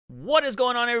What is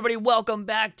going on, everybody? Welcome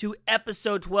back to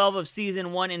episode 12 of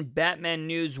season 1 in Batman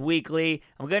News Weekly.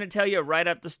 I'm going to tell you right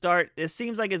up the start, this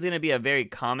seems like it's going to be a very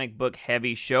comic book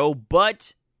heavy show,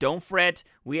 but don't fret,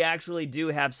 we actually do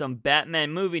have some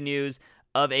Batman movie news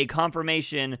of a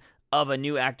confirmation of a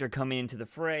new actor coming into the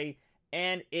fray,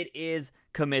 and it is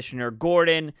Commissioner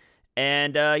Gordon.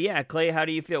 And Clay, how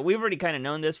do you feel? We've already kind of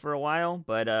known this for a while,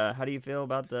 but how do you feel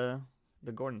about the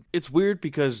Gordon? It's weird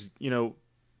because,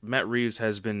 Matt Reeves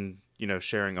has been,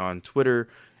 sharing on Twitter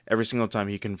every single time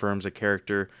he confirms a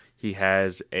character, he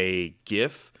has a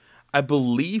GIF. I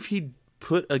believe he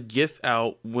put a GIF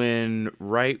out when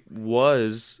Wright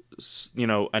was,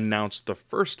 announced the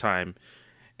first time.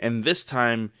 And this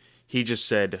time he just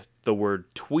said the word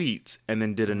tweet and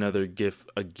then did another GIF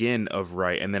again of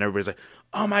Wright. And then everybody's like,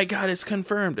 oh my God, it's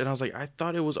confirmed. And I was like, I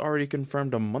thought it was already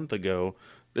confirmed a month ago.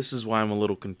 This is why I'm a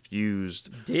little confused.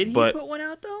 Did he put one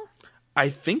out, though? I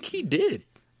think he did.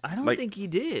 I don't think he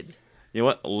did. You know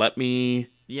what? Let me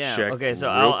check. Okay,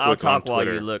 so real I'll quick talk on while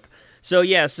Twitter. you look. So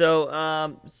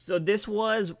this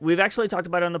was, we've actually talked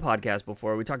about it on the podcast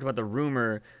before. We talked about the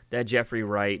rumor that Jeffrey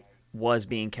Wright was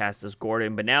being cast as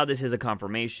Gordon, but now this is a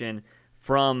confirmation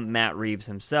from Matt Reeves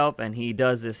himself, and he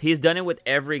does this. He's done it with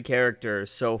every character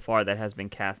so far that has been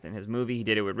cast in his movie. He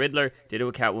did it with Riddler, did it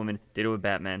with Catwoman, did it with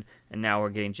Batman, and now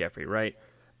we're getting Jeffrey Wright.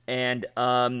 And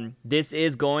this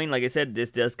is going, like I said,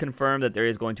 this does confirm that there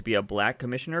is going to be a black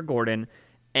Commissioner Gordon,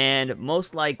 and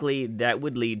most likely that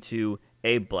would lead to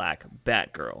a black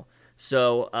Batgirl.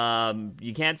 So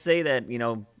you can't say that,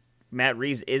 Matt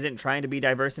Reeves isn't trying to be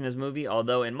diverse in his movie,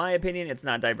 although in my opinion it's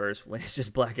not diverse when it's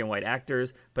just black and white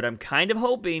actors. But I'm kind of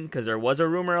hoping, because there was a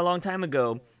rumor a long time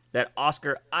ago, that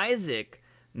Oscar Isaac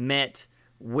met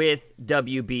with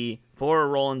WB for a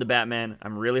role in the Batman.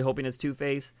 I'm really hoping it's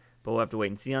Two-Face. But we'll have to wait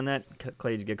and see on that.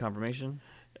 Clay, did you get confirmation?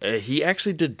 He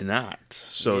actually did not.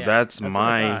 So Yeah, that's what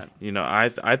my, I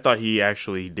thought. I thought he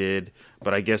actually did,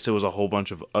 but I guess it was a whole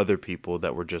bunch of other people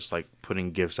that were just like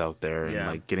putting gifts out there and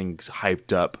like getting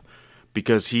hyped up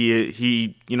because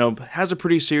he has a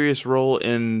pretty serious role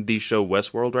in the show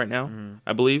Westworld right now,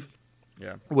 I believe.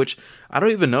 Yeah. Which I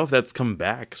don't even know if that's come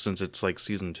back since it's like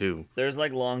season 2. There's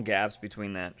like long gaps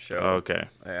between that show. Okay.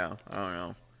 Yeah, I don't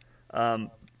know.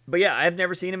 But yeah, I've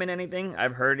never seen him in anything.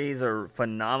 I've heard he's a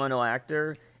phenomenal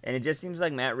actor, and it just seems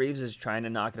like Matt Reeves is trying to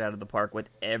knock it out of the park with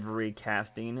every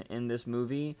casting in this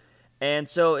movie. And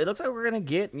so it looks like we're going to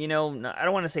get, I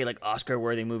don't want to say like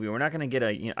Oscar-worthy movie. We're not going to get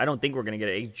I don't think we're going to get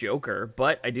a Joker,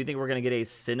 but I do think we're going to get a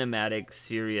cinematic,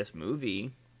 serious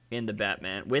movie in the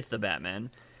Batman, with the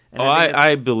Batman. And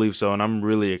I believe so, and I'm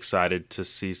really excited to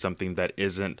see something that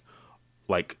isn't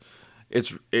like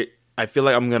I feel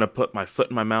like I'm gonna put my foot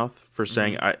in my mouth for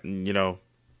saying I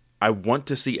want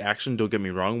to see action. Don't get me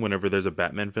wrong. Whenever there's a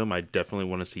Batman film, I definitely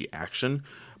want to see action.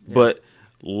 Yeah. But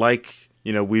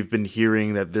we've been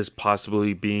hearing that this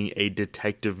possibly being a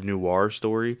detective noir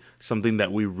story, something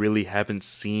that we really haven't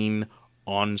seen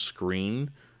on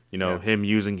screen. Him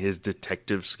using his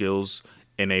detective skills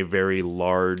in a very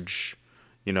large,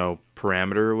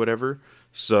 parameter or whatever.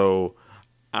 So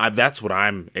that's what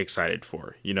I'm excited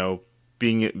for.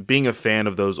 Being a fan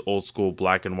of those old school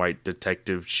black and white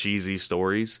detective cheesy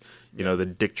stories, the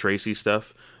Dick Tracy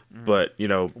stuff. But,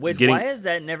 why has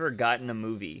that never gotten a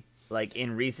movie, like,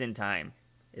 in recent time?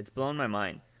 It's blown my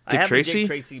mind. Dick I have Tracy? the Dick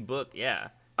Tracy book, yeah.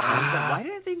 Why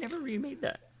didn't they never remade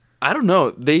that? I don't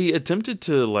know. They attempted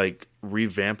to, like,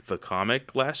 revamp the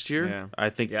comic last year. Yeah.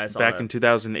 I think I saw back that. in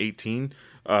 2018.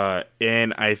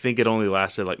 And I think it only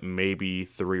lasted, like, maybe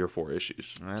 3 or 4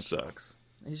 issues. That sucks.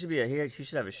 He should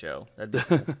have a show. That'd be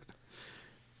cool.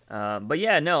 But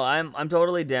yeah, no, I'm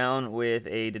totally down with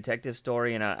a detective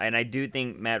story, and I do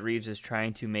think Matt Reeves is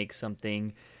trying to make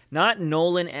something not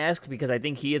Nolan-esque, because I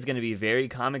think he is going to be very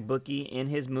comic booky in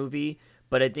his movie,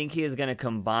 but I think he is going to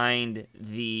combine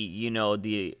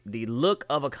the look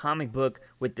of a comic book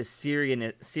with the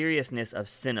seriousness of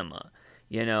cinema,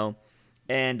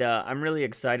 And I'm really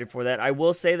excited for that. I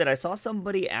will say that I saw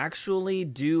somebody actually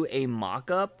do a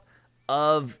mock-up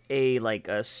of a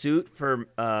suit for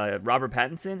Robert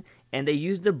Pattinson, and they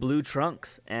used the blue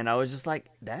trunks, and I was just like,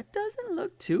 that doesn't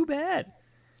look too bad.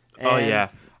 And yeah,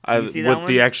 with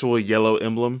the actual yellow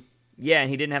emblem. Yeah, and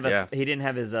he didn't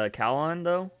have his cowl on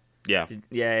though. Yeah.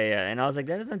 Yeah, and I was like,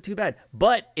 that isn't too bad,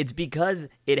 but it's because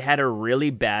it had a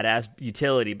really badass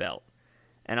utility belt,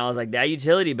 and I was like, that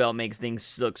utility belt makes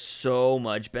things look so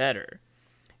much better.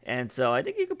 And so I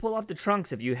think you could pull off the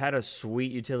trunks if you had a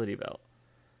sweet utility belt.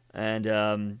 And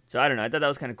so I don't know. I thought that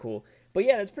was kind of cool. But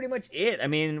yeah, that's pretty much it. I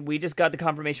mean, we just got the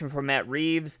confirmation from Matt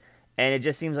Reeves, and it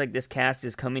just seems like this cast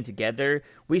is coming together.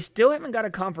 We still haven't got a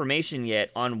confirmation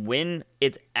yet on when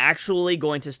it's actually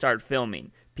going to start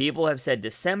filming. People have said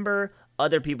December,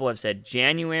 other people have said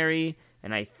January,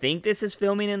 and I think this is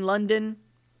filming in London,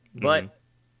 but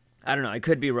I don't know. I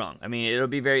could be wrong. I mean, it'll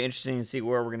be very interesting to see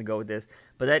where we're going to go with this.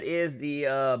 But that is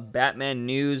the Batman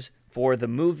news for the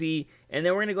movie. And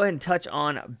then we're going to go ahead and touch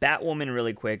on Batwoman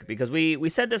really quick because we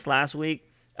said this last week.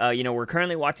 We're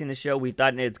currently watching the show. We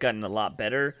thought it's gotten a lot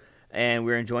better, and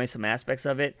we're enjoying some aspects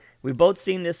of it. We've both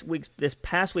seen this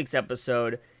past week's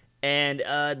episode, and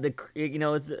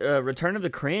it's a return of the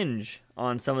cringe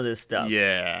on some of this stuff.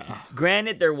 Yeah.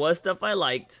 Granted, there was stuff I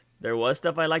liked. There was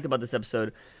stuff I liked about this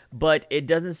episode, but it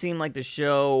doesn't seem like the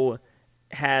show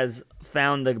has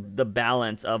found the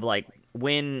balance of like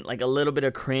when like a little bit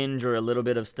of cringe or a little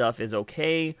bit of stuff is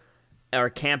okay, or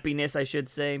campiness, I should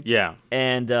say. Yeah.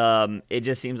 And it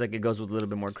just seems like it goes with a little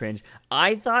bit more cringe.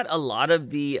 I thought a lot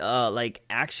of the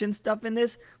action stuff in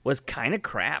this was kind of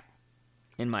crap,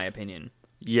 in my opinion.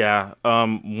 Yeah.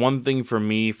 One thing for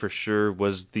me for sure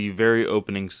was the very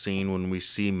opening scene when we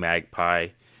see Magpie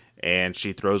and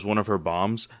she throws one of her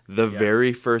bombs. The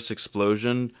very first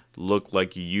explosion looked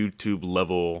like YouTube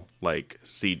level like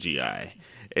CGI.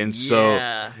 And so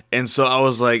I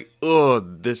was like, oh,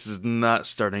 this is not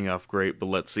starting off great, but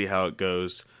let's see how it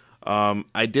goes.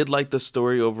 I did like the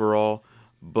story overall,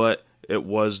 but it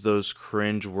was those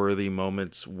cringe-worthy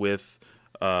moments with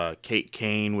Kate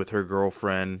Kane with her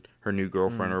girlfriend, her new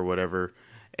girlfriend or whatever.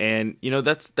 And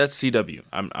that's CW.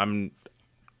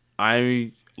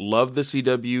 I love the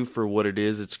CW for what it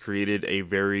is. It's created a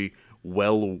very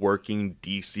well-working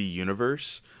DC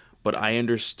universe, but I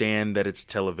understand that it's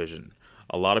television.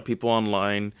 A lot of people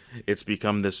online, it's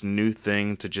become this new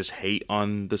thing to just hate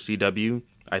on the CW.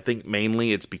 I think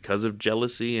mainly it's because of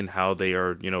jealousy and how they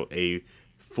are, a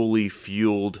fully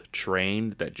fueled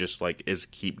train that just like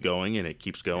keep going and it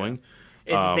keeps going.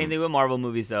 It's the same thing with Marvel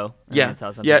movies, though. That's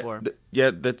how some people are.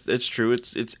 It's true.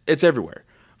 It's everywhere.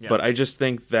 Yeah. But I just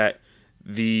think that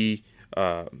the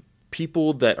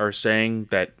people that are saying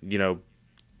that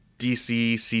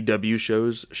DC CW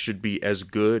shows should be as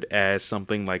good as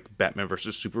something like Batman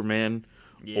versus Superman,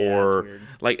 or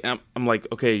like I'm like,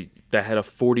 okay, that had a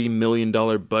 $40 million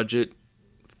budget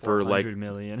for like $400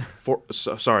 million.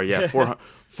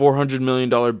 $400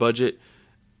 million budget,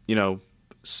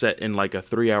 set in like a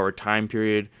 3-hour time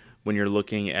period when you're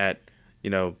looking at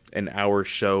an hour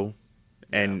show.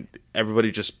 And everybody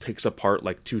just picks apart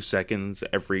like 2 seconds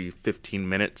every 15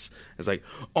 minutes. It's like,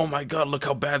 oh my God, look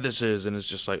how bad this is. And it's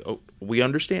just like, oh, we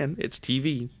understand. It's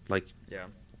TV. Like,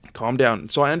 calm down.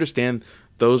 So I understand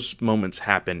those moments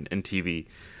happen in TV.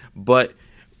 But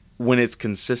when it's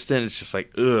consistent, it's just like,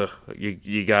 ugh,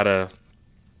 you gotta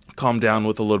calm down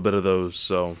with a little bit of those.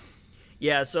 So,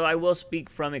 yeah, so I will speak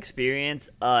from experience.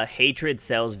 Hatred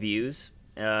sells views.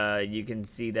 You can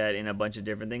see that in a bunch of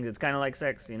different things. It's kind of like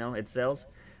sex, it sells.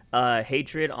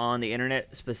 Hatred on the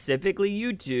internet, specifically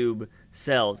YouTube,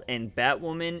 sells. And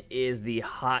Batwoman is the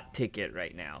hot ticket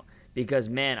right now. Because,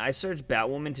 man, I searched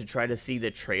Batwoman to try to see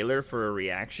the trailer for a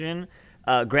reaction.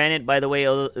 Granted, by the way,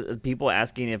 people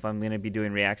asking if I'm going to be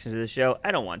doing reactions to this show,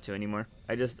 I don't want to anymore.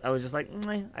 I was just like,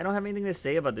 I don't have anything to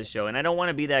say about this show. And I don't want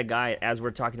to be that guy as we're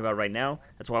talking about right now.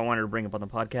 That's why I wanted to bring up on the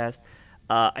podcast.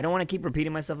 I don't want to keep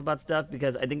repeating myself about stuff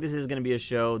because I think this is going to be a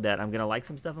show that I'm going to like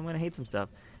some stuff, I'm going to hate some stuff.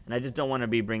 And I just don't want to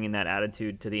be bringing that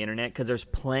attitude to the internet because there's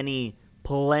plenty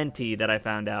that I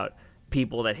found out,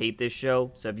 people that hate this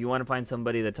show. So if you want to find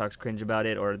somebody that talks cringe about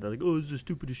it or they're like, oh, this is the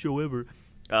stupidest show ever,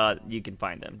 you can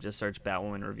find them. Just search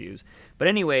Batwoman reviews. But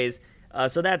anyways,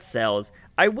 so that sells.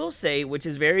 I will say, which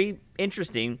is very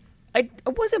interesting, I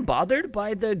wasn't bothered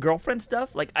by the girlfriend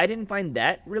stuff. Like, I didn't find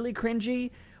that really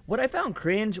cringy. What I found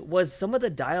cringe was some of the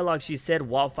dialogue she said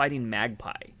while fighting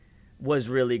Magpie was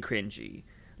really cringy.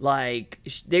 Like,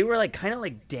 they were like kind of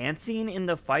like dancing in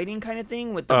the fighting kind of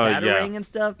thing with the batarang and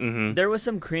stuff. Mm-hmm. There was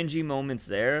some cringy moments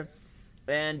there.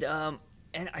 And the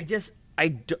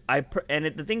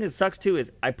thing that sucks too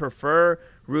is I prefer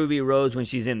Ruby Rose when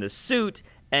she's in the suit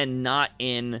and not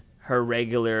in her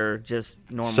regular just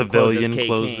normal civilian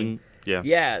clothing.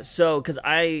 Yeah, so because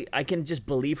I can just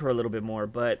believe her a little bit more,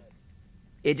 but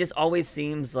it just always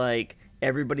seems like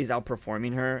everybody's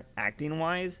outperforming her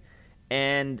acting-wise,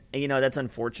 and, that's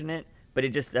unfortunate, but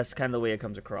that's kind of the way it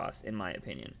comes across, in my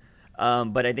opinion.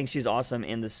 But I think she's awesome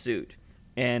in the suit,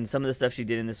 and some of the stuff she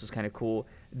did in this was kind of cool.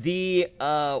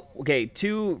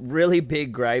 Two really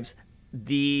big gripes.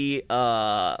 The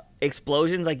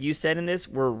explosions, like you said in this,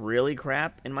 were really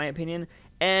crap, in my opinion,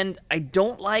 and I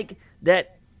don't like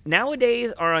that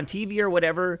nowadays or on TV or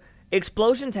whatever,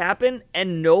 explosions happen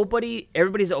and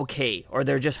everybody's okay or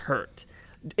they're just hurt.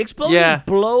 Explosions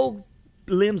blow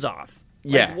limbs off.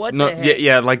 Like, what the heck?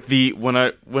 Yeah. Like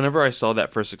whenever I saw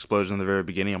that first explosion in the very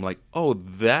beginning, I'm like, oh,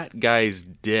 that guy's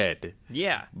dead.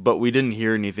 Yeah. But we didn't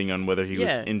hear anything on whether he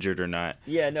was injured or not.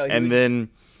 Yeah, no. And then,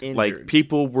 injured. like,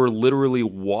 people were literally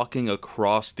walking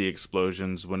across the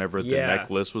explosions whenever the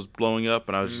necklace was blowing up,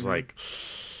 and I was just like,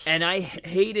 and I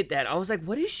hated that. I was like,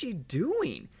 what is she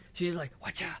doing? She's like,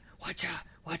 watch out.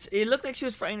 It looked like she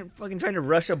was trying to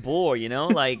rush a bull, you know?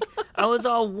 Like, I was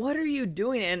all, what are you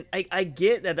doing? And I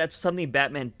get that that's something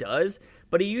Batman does,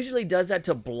 but he usually does that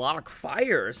to block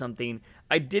fire or something.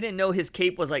 I didn't know his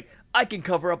cape was like, I can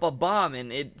cover up a bomb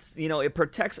and it's, it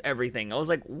protects everything. I was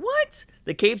like, what?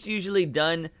 The cape's usually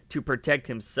done to protect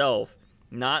himself,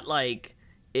 not like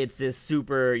it's this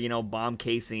super, bomb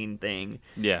casing thing.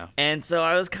 Yeah. And so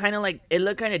I was kind of like, it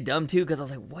looked kind of dumb too, because I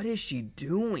was like, what is she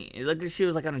doing? It looked like she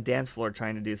was like on a dance floor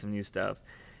trying to do some new stuff.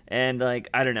 And like,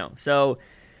 I don't know. So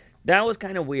that was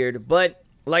kind of weird. But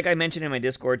like I mentioned in my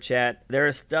Discord chat,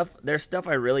 there's stuff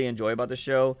I really enjoy about the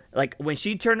show. Like when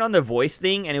she turned on the voice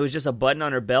thing and it was just a button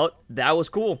on her belt, that was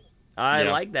cool. I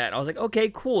like that. I was like, okay,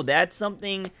 cool. That's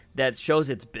something that shows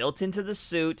it's built into the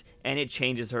suit and it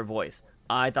changes her voice.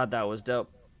 I thought that was dope.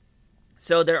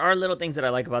 So there are little things that I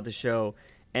like about the show,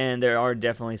 and there are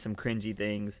definitely some cringy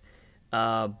things.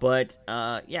 But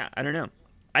I don't know.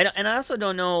 I also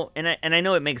don't know, and I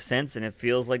know it makes sense and it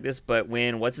feels like this, but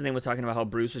when what's his name was talking about how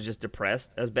Bruce was just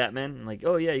depressed as Batman, and like,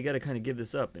 oh yeah, you got to kind of give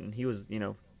this up, and he was,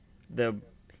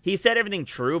 he said everything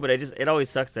true, but it always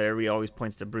sucks that everybody always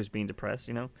points to Bruce being depressed,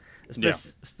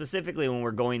 specifically when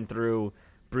we're going through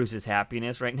Bruce's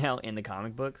happiness right now in the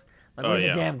comic books. Like, read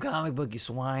the damn comic book, you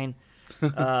swine.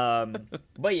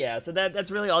 But yeah, so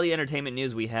that's really all the entertainment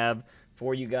news we have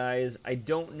for you guys. I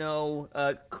don't know.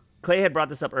 Clay had brought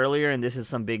this up earlier, and this is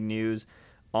some big news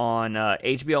on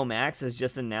HBO Max has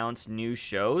just announced new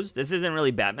shows. This isn't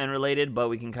really Batman related, but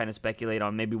we can kind of speculate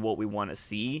on maybe what we want to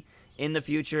see in the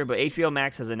future. But HBO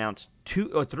Max has announced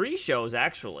 2 or 3 shows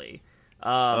actually.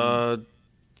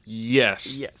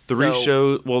 Yes. 3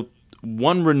 shows. Well,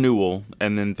 1 renewal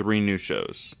and then 3 new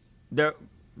shows.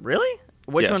 Really?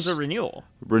 Which one's a renewal?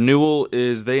 Renewal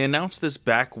is, they announced this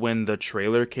back when the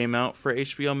trailer came out for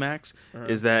HBO Max,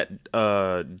 is that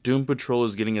Doom Patrol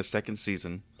is getting a 2nd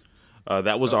season.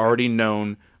 That was already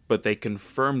known, but they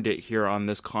confirmed it here on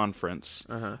this conference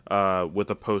with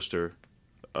a poster.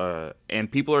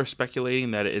 And people are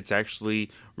speculating that it's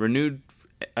actually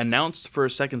announced for a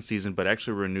 2nd season, but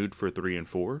actually renewed for 3 and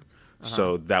 4.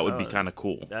 So that would be kind of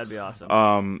cool. That'd be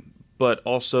awesome. But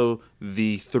also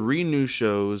the 3 new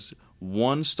shows,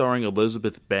 1 starring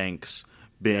Elizabeth Banks,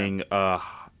 being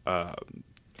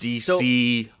DC. So,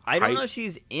 I don't know if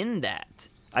she's in that.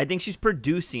 I think she's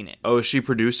producing it. Oh, is she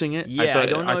producing it? Yeah, I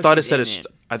don't know. I thought it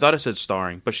said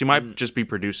starring, but she might just be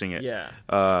producing it.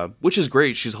 Yeah. Which is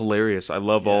great. She's hilarious. I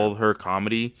love all her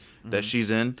comedy that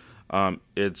she's in.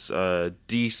 It's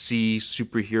DC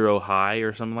Superhero High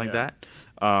or something like that.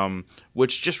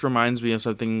 Which just reminds me of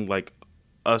something like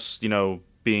us,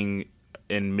 being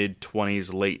in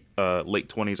mid-20s, late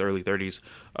 20s, early 30s,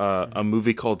 a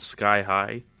movie called Sky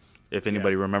High, if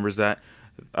anybody remembers that.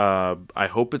 I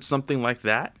hope it's something like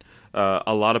that.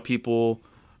 A lot of people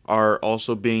are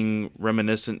also being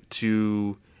reminiscent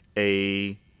to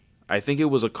I think it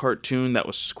was a cartoon that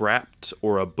was scrapped,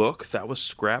 or a book that was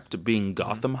scrapped, being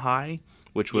Gotham High,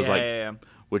 which was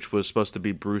which was supposed to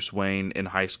be Bruce Wayne in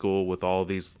high school with all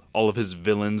of his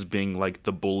villains being like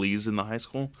the bullies in the high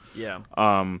school. Yeah.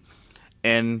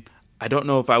 And I don't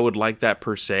know if I would like that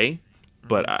per se,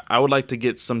 but I would like to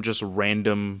get some just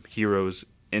random heroes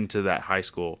into that high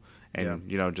school and,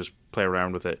 just play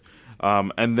around with it.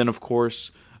 And then, of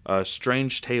course,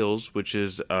 Strange Tales, which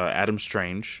is Adam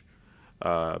Strange.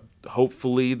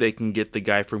 Hopefully they can get the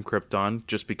guy from Krypton,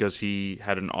 just because he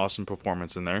had an awesome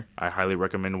performance in there. I highly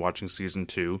recommend watching season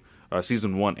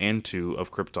 1 and 2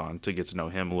 of Krypton to get to know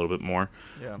him a little bit more.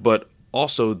 Yeah. But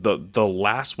also the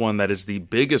last one that is the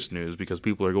biggest news, because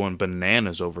people are going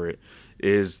bananas over it,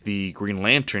 is the Green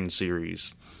Lantern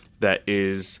series that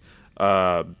is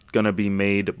going to be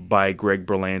made by Greg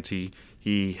Berlanti.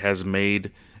 He has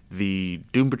made the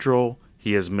Doom Patrol.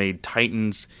 He has made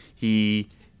Titans. He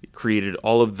created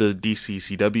all of the DC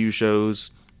CW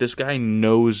shows. This guy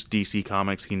knows DC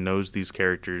Comics. He knows these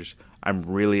characters. I'm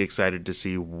really excited to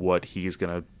see what he's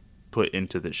going to put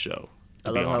into this show. I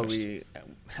love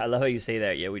how you say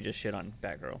that. Yeah, we just shit on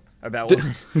Batgirl or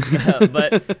Batwoman.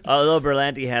 But although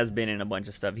Berlanti has been in a bunch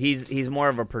of stuff, he's more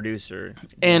of a producer.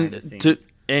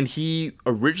 And he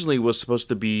originally was supposed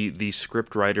to be the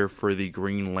script writer for the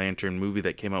Green Lantern movie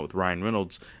that came out with Ryan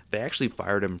Reynolds. They actually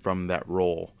fired him from that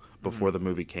role before the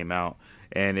movie came out,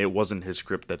 and it wasn't his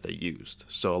script that they used.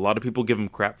 So a lot of people give him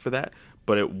crap for that,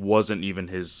 but it wasn't even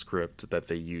his script that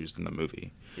they used in the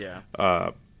movie.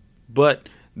 Yeah. But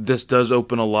this does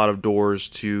open a lot of doors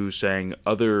to saying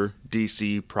other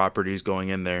DC properties going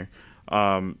in there.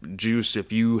 Juice,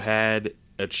 if you had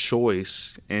a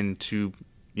choice into,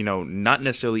 not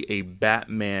necessarily a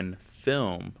Batman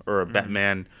film or a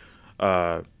Batman,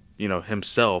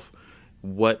 himself,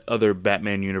 what other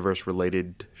Batman universe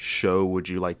related show would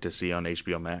you like to see on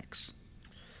HBO Max?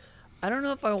 I don't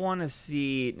know if I want to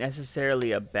see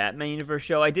necessarily a Batman universe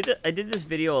show. I did this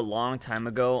video a long time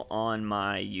ago on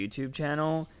my YouTube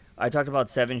channel. I talked about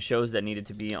 7 shows that needed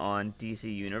to be on DC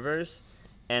Universe,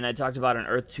 and I talked about an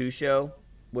Earth 2 show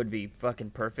would be fucking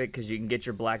perfect because you can get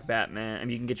your black Batman,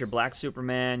 you can get your black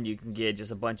Superman, you can get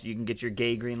just you can get your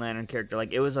gay Green Lantern character.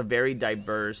 Like, it was a very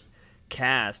diverse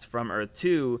cast from Earth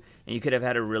 2, and you could have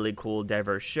had a really cool,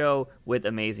 diverse show with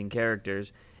amazing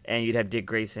characters, and you'd have Dick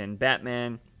Grayson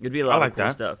Batman. It'd be a lot of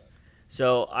cool stuff.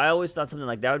 So I always thought something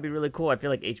like that would be really cool. I feel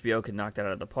like HBO could knock that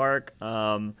out of the park.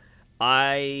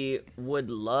 I would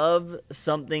love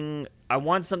something. I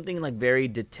want something like very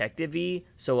detective-y.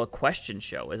 So a question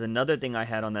show is another thing I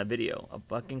had on that video. A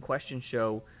fucking question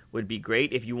show would be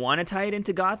great. If you want to tie it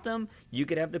into Gotham, you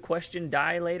could have the Question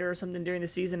die later or something during the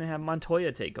season and have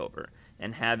Montoya take over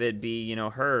and have it be,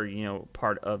 her,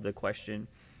 part of the Question.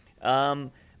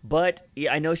 But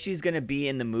yeah, I know she's going to be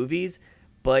in the movies,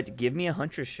 but give me a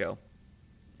Huntress show.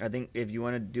 I think if you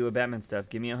want to do a Batman stuff,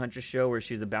 give me a Huntress show where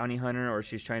she's a bounty hunter or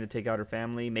she's trying to take out her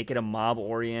family. Make it a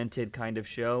mob-oriented kind of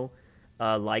show,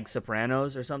 like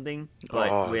Sopranos or something.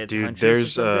 But with dude,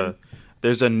 Huntress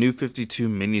there's a New 52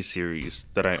 miniseries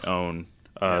that I own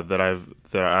that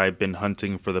I've been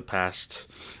hunting for the past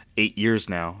 8 years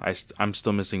now. I'm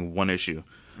still missing one issue,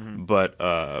 but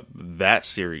that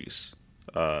series,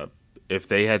 if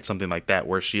they had something like that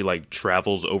where she like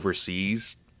travels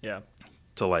overseas,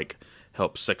 to like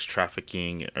help sex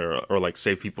trafficking or like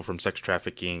save people from sex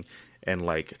trafficking and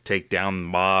like take down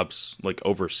mobs like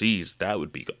overseas, that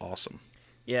would be awesome.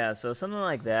 Yeah, so something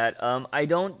like that. I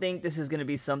don't think this is going to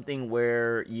be something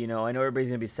where, I know everybody's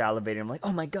going to be salivating. I'm like,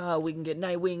 oh my God, we can get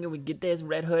Nightwing and we can get this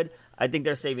Red Hood. I think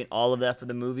they're saving all of that for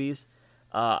the movies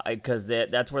because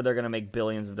that's where they're going to make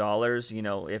billions of dollars.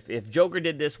 If Joker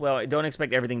did this well, I don't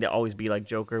expect everything to always be like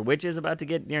Joker, which is about to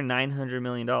get near $900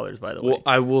 million, by the way. Well,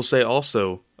 I will say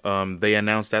also, they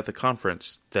announced at the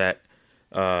conference that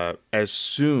as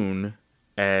soon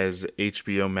as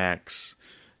HBO Max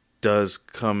does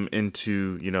come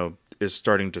into, is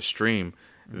starting to stream,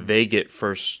 they get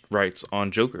first rights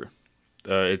on Joker.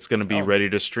 It's going to be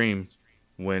ready to stream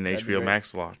when HBO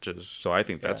Max launches. So I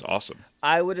think that's awesome.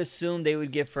 I would assume they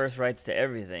would get first rights to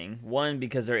everything. 1,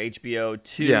 because they're HBO.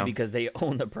 2, because they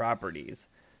own the properties.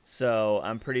 So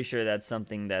I'm pretty sure that's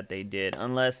something that they did.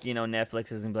 Unless,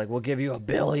 Netflix isn't like, we'll give you $1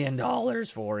 billion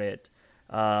for it.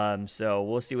 So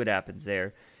we'll see what happens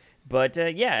there. But,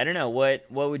 I don't know. What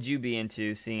would you be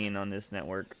into seeing on this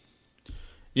network?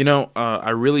 I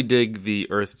really dig the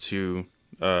Earth 2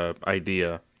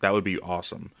 idea. That would be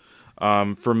awesome.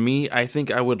 For me, I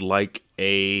think I would like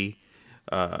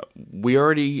we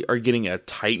already are getting a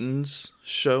Titans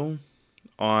show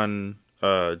on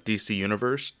DC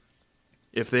Universe.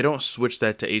 If they don't switch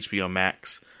that to HBO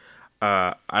Max,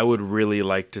 I would really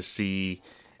like to see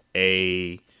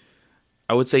I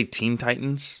would say Teen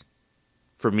Titans.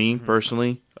 For me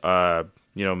personally,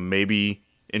 maybe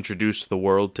introduce the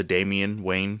world to Damian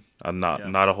Wayne.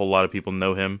 Not a whole lot of people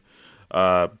know him.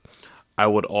 I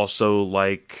would also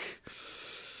like,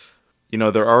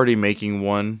 they're already making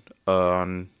one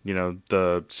on,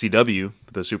 the CW,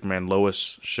 the Superman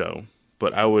Lois show.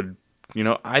 But I would,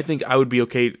 I think I would be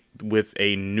okay with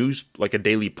a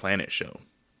Daily Planet show.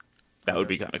 That would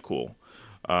be kind of cool.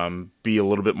 Be a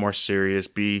little bit more serious.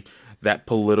 Be that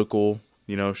political,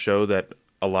 show that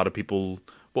a lot of people.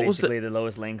 Basically the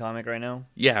Lois Lane comic right now?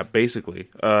 Yeah, basically.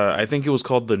 I think it was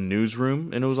called The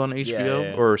Newsroom, and it was on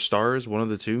HBO or Stars, one of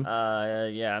the two.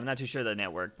 I'm not too sure the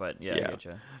network, but I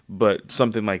getcha. But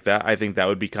something like that, I think that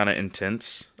would be kind of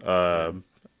intense. But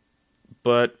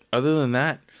other than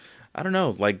that, I don't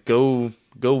know. Like, go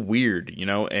weird,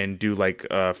 and do like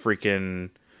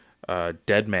freaking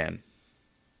Dead Man.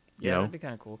 That'd be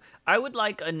kind of cool. I would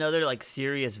like another like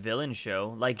serious villain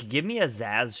show. Like, give me a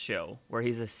Zaz show where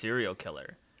he's a serial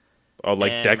killer. Oh,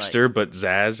 like Dexter, but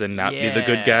Zaz and not be the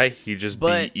good guy. He just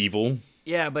be evil.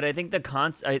 Yeah, but I think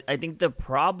I think the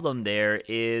problem there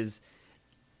is,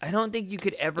 I don't think you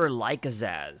could ever like a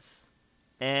Zaz.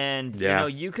 And, Yeah.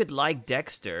 you could like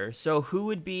Dexter. So who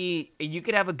would be... You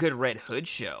could have a good Red Hood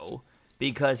show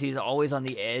because he's always on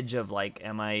the edge of, like,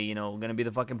 am I, going to be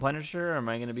the fucking Punisher or am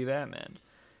I going to be Batman?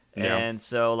 Yeah. And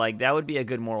so, like, that would be a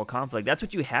good moral conflict. That's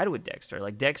what you had with Dexter.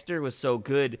 Like, Dexter was so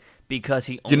good because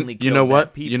he only killed you know what?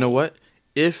 bad people. You know what?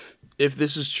 If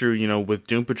this is true, with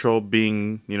Doom Patrol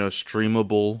being,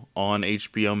 streamable on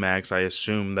HBO Max, I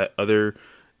assume that other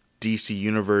DC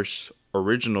Universe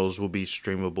originals will be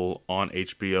streamable on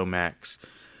HBO Max.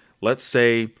 Let's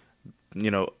say,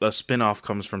 a spin-off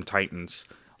comes from Titans.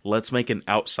 Let's make an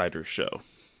Outsider show.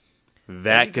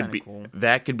 That could be cool.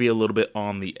 That could be a little bit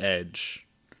on the edge.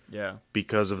 Yeah.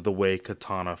 Because of the way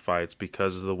Katana fights,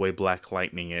 because of the way Black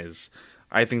Lightning is.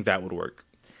 I think that would work.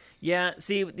 Yeah,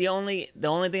 see, the only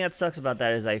thing that sucks about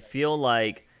that is I feel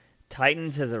like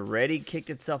Titans has already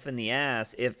kicked itself in the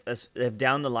ass if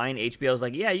down the line HBO's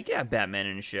like, yeah, you can have Batman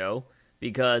in a show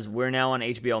because we're now on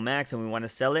HBO Max and we want to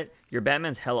sell it. Your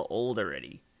Batman's hella old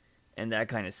already, and that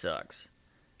kind of sucks.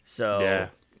 So, yeah.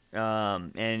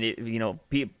 And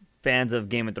fans of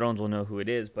Game of Thrones will know who it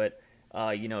is, but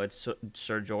it's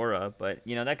Ser Jorah, but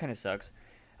that kind of sucks.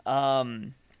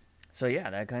 So yeah,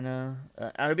 that kind of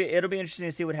it'll be interesting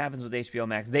to see what happens with HBO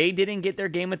Max. They didn't get their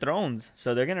Game of Thrones,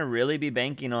 so they're gonna really be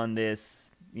banking on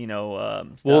this,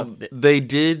 stuff. Well, they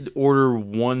did order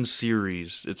one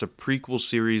series. It's a prequel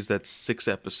series that's 6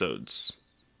 episodes.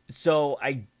 So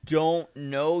I don't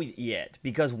know yet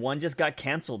because one just got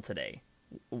canceled today.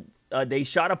 They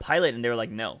shot a pilot and they were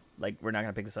like, no, like we're not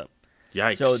gonna pick this up.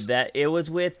 Yikes! So that it was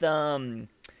with some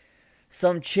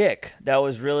chick that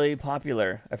was really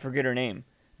popular. I forget her name.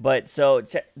 But so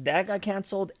that got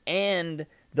canceled, and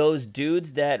those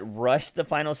dudes that rushed the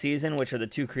final season, which are the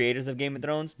 2 creators of Game of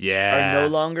Thrones, are no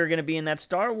longer going to be in that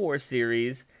Star Wars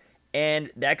series.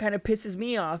 And that kind of pisses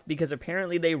me off because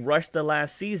apparently they rushed the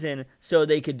last season so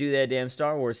they could do that damn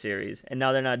Star Wars series, and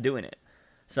now they're not doing it.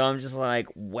 So I'm just like,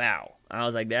 wow. I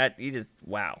was like,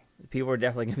 wow. People are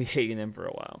definitely going to be hating them for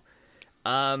a while.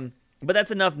 But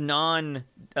that's enough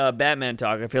non-Batman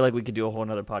talk. I feel like we could do a whole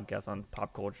other podcast on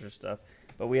pop culture stuff.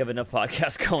 But we have enough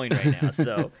podcasts going right now,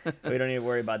 so we don't need to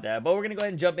worry about that. But we're going to go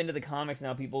ahead and jump into the comics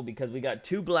now, people, because we got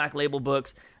 2 Black Label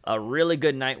books, a really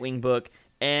good Nightwing book,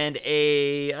 and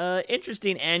a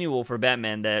interesting annual for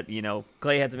Batman that,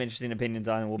 Clay had some interesting opinions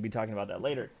on, and we'll be talking about that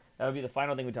later. That'll be the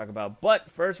final thing we talk about. But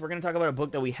first, we're going to talk about a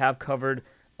book that we have covered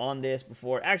on this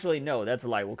before. Actually, no, that's a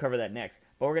lie. We'll cover that next.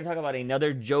 But we're going to talk about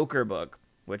another Joker book.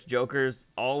 Which Joker's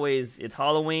always, it's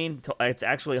Halloween. It's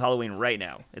actually Halloween right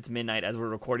now. It's midnight as we're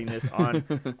recording this on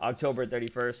October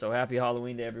 31st. So happy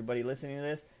Halloween to everybody listening to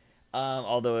this.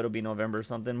 Although it'll be November or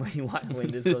something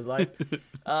when this goes live.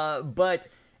 But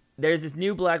there's this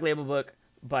new Black Label book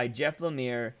by Jeff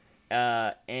Lemire.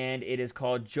 And it is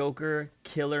called Joker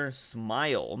Killer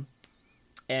Smile.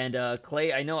 And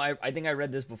Clay, I know, I think I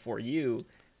read this before you.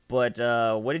 But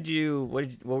what were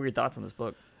your thoughts on this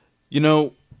book?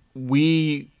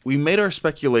 We made our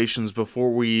speculations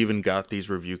before we even got these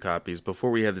review copies, before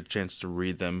we had the chance to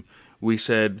read them. We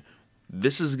said,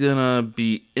 this is gonna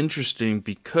be interesting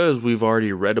because we've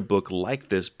already read a book like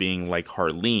this being like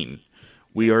Harleen.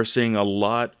 We are seeing a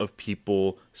lot of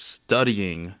people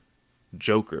studying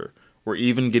Joker. We're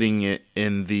even getting it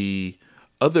in the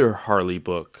other Harley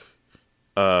book.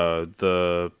 What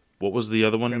was the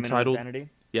other one titled? Insanity?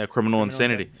 Yeah, Criminal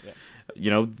Insanity. Yeah.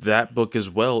 That book as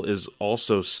well is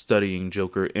also studying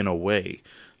Joker in a way.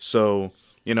 So,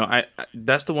 I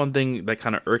that's the one thing that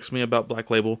kind of irks me about Black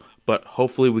Label, but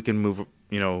hopefully we can move,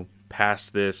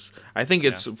 past this. I think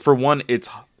it's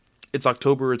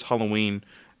October, it's Halloween.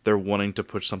 They're wanting to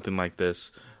push something like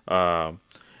this.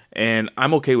 And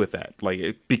I'm okay with that,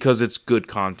 because it's good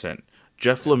content.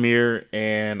 Jeff Lemire,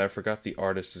 and I forgot the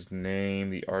artist's name.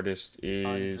 The artist is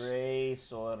Andre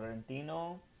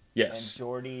Sorrentino. Yes. And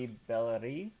Jordi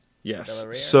Bellary. Yes.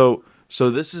 So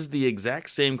this is the exact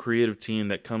same creative team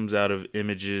that comes out of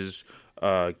Image's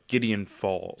Gideon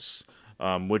Falls,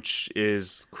 which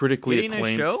is critically acclaimed.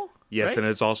 Getting a show? Yes, right? And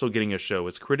it's also getting a show.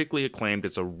 It's critically acclaimed.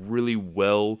 It's a really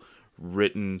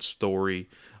well-written story.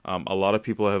 A lot of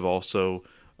people have also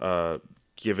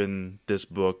given this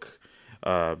book,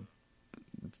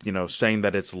 saying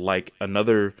that it's like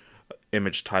another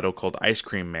Image title called Ice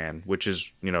Cream Man, which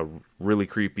is, really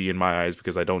creepy in my eyes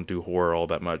because I don't do horror all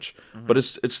that much. Mm-hmm. But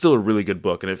it's still a really good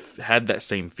book, and it had that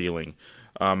same feeling.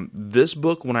 This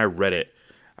book, when I read it,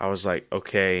 I was like,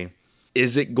 okay,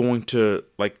 is it going to,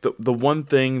 the one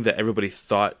thing that everybody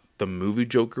thought the movie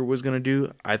Joker was going to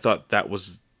do, I thought that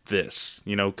was this,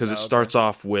 because it starts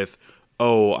off with,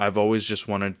 I've always just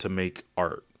wanted to make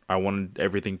art. I wanted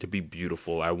everything to be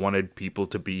beautiful. I wanted people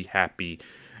to be happy.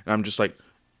 And I'm just like,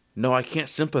 no, I can't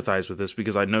sympathize with this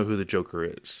because I know who the Joker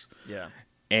is. Yeah.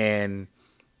 And,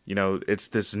 you know, it's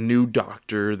this new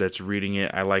doctor that's reading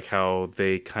it. I like how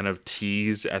they kind of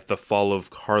tease at the fall of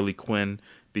Harley Quinn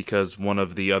because one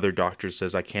of the other doctors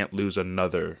says, I can't lose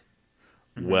another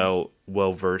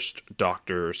well-versed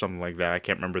doctor or something like that. I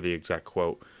can't remember the exact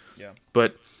quote. Yeah.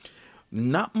 But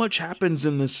not much happens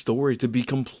in this story, to be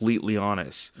completely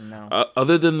honest. No.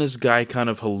 Other than this guy kind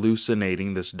of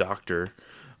hallucinating, this doctor,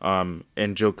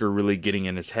 and Joker really getting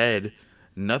in his head,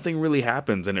 nothing really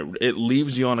happens, and it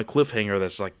leaves you on a cliffhanger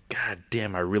that's like, God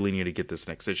damn, I really need to get this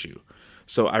next issue.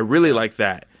 So I really like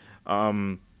that.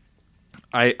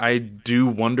 I do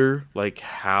wonder like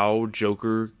how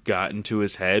Joker got into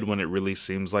his head when it really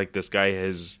seems like this guy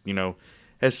has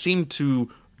seemed to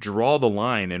draw the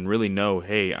line and really know,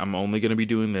 hey, I'm only going to be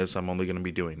doing this. I'm only going to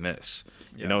be doing this.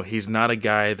 Yeah. You know, he's not a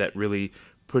guy that really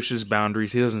pushes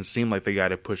boundaries. He doesn't seem like the guy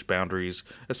to push boundaries,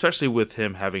 especially with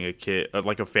him having a kid,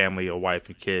 like a family, a wife,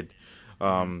 a kid.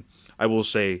 I will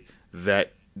say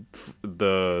that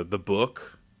the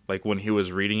book, like when he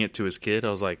was reading it to his kid, I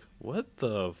was like, what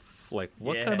the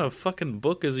what kind of fucking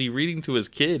book is he reading to his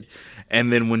kid? And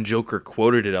then when Joker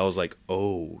quoted it, I was like,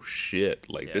 oh shit,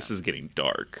 this is getting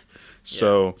dark.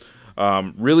 So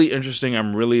really interesting.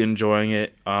 I'm really enjoying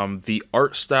it. The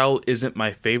art style isn't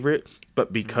my favorite,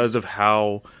 but because of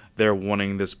how they're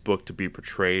wanting this book to be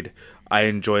portrayed, I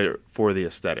enjoyed it for the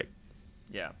aesthetic.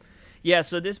 Yeah. Yeah,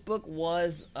 so this book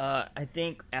was, I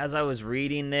think, as I was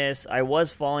reading this, I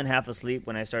was falling half asleep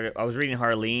when I started. I was reading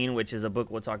Harleen, which is a book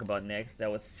we'll talk about next.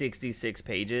 That was 66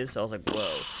 pages, so I was like,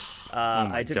 whoa.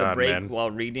 I took a break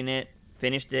while reading it,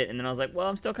 finished it, and then I was like, well,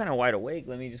 I'm still kind of wide awake.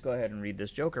 Let me just go ahead and read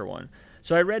this Joker one.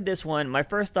 So I read this one. My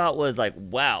first thought was like,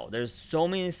 wow, there's so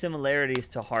many similarities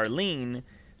to Harleen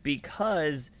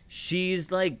because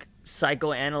she's like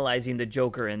psychoanalyzing the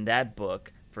Joker in that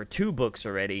book for 2 books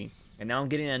already. And now I'm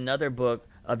getting another book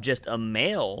of just a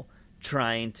male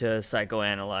trying to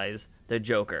psychoanalyze the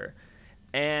Joker.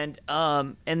 And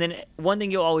then one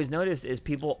thing you'll always notice is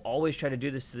people always try to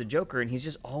do this to the Joker, and he's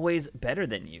just always better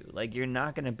than you. Like, you're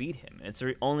not going to beat him. It's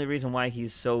the only reason why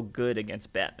he's so good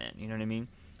against Batman. You know what I mean?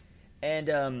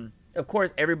 And, of course,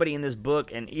 everybody in this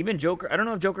book, and even Joker, I don't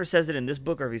know if Joker says it in this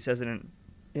book or if he says it in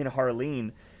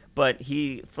Harleen, but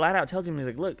he flat out tells him, he's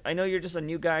like, look, I know you're just a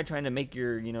new guy trying to make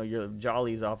your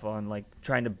jollies off on, like,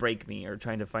 trying to break me or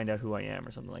trying to find out who I am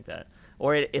or something like that.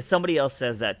 Or if somebody else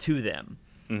says that to them.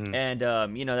 Mm-hmm. And,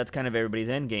 that's kind of everybody's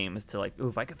end game is to, like, ooh,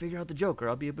 if I could figure out the Joker,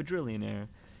 I'll be a bajillionaire.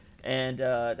 And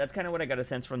that's kind of what I got a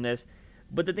sense from this.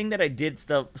 But the thing that I did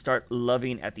start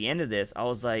loving at the end of this, I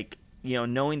was like,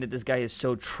 knowing that this guy is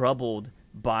so troubled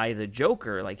by the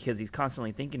Joker, like, because he's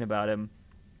constantly thinking about him,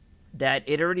 that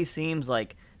it already seems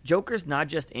like Joker's not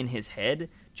just in his head,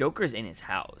 Joker's in his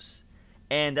house.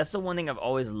 And that's the one thing I've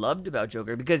always loved about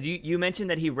Joker, because you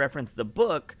mentioned that he referenced the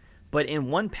book, but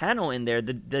in one panel in there,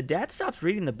 the dad stops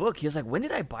reading the book. He was like, when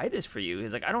did I buy this for you?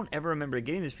 He's like, I don't ever remember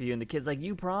getting this for you. And the kid's like,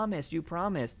 you promised.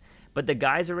 But the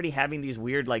guy's already having these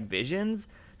weird, like, visions,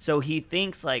 so he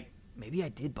thinks, like, maybe I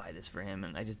did buy this for him,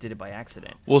 and I just did it by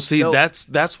accident. Well, see,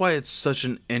 that's why it's such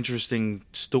an interesting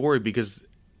story, because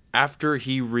after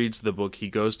he reads the book, he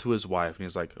goes to his wife, and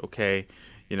he's like, okay,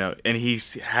 and he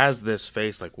has this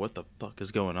face like, what the fuck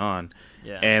is going on?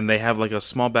 Yeah. And they have, like, a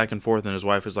small back and forth, and his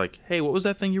wife is like, hey, what was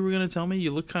that thing you were going to tell me?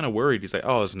 You look kind of worried. He's like,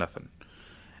 oh, it's nothing.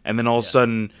 And then all of a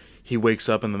sudden, he wakes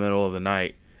up in the middle of the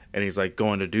night, and he's, like,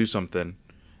 going to do something.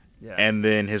 Yeah. And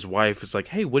then his wife is like,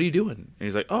 hey, what are you doing? And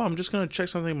he's like, oh, I'm just going to check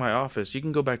something in my office. You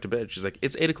can go back to bed. She's like,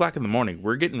 it's 8 o'clock in the morning.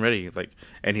 We're getting ready.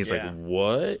 And he's like,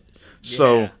 what?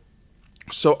 Yeah.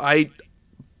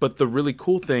 But the really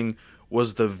cool thing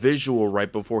was the visual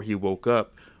right before he woke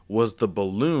up was the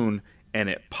balloon, and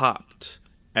it popped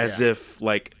as if,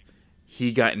 like,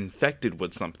 he got infected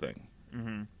with something.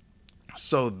 Mm-hmm.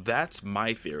 So that's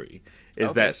my theory,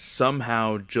 is that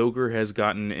somehow Joker has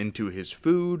gotten into his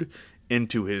food,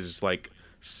 into his, like,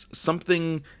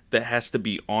 something that has to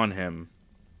be on him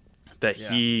that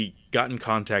he got in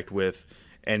contact with,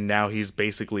 and now he's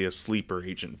basically a sleeper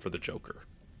agent for the Joker.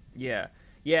 Yeah.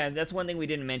 Yeah, that's one thing we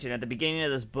didn't mention. At the beginning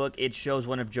of this book, it shows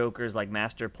one of Joker's, like,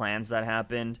 master plans that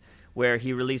happened, where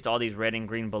he released all these red and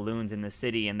green balloons in the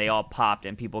city, and they all popped,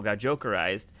 and people got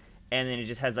Jokerized. And then it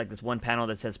just has, like, this one panel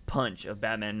that says punch of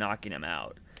Batman knocking him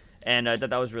out. And I thought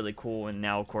that was really cool. And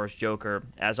now, of course, Joker,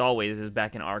 as always, is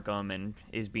back in Arkham and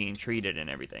is being treated and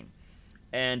everything.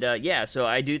 And, so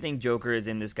I do think Joker is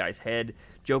in this guy's head.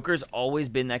 Joker's always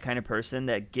been that kind of person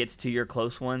that gets to your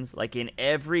close ones. Like, in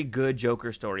every good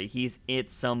Joker story, he's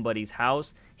at somebody's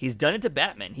house. He's done it to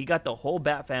Batman. He got the whole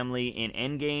Bat family in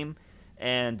Endgame.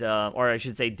 and or I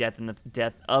should say death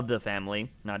of the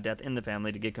family, not death in the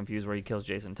family, to get confused where he kills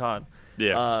Jason Todd.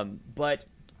 Yeah. But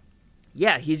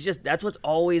yeah, that's what's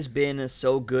always been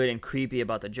so good and creepy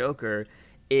about the Joker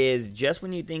is just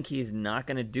when you think he's not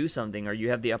going to do something or you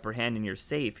have the upper hand and you're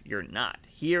safe, you're not.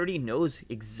 He already knows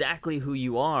exactly who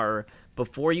you are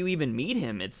before you even meet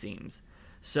him, it seems.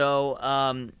 So,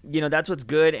 that's what's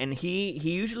good, and he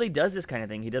usually does this kind of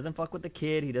thing. He doesn't fuck with the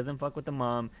kid, he doesn't fuck with the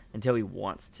mom until he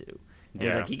wants to. And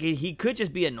he's like, he could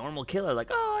just be a normal killer,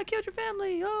 like, oh, I killed your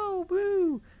family, oh,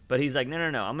 woo. But he's like, no,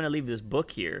 I'm going to leave this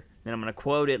book here, and I'm going to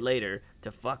quote it later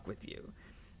to fuck with you.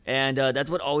 And that's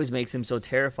what always makes him so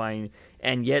terrifying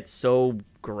and yet so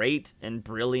great and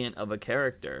brilliant of a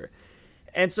character.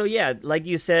 And so, yeah, like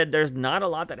you said, there's not a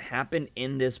lot that happened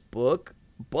in this book,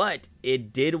 but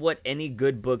it did what any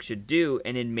good book should do,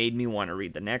 and it made me want to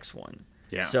read the next one.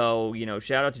 Yeah. So,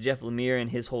 shout out to Jeff Lemire and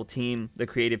his whole team, the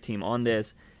creative team on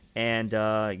this. And,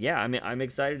 I'm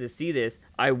excited to see this.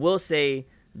 I will say,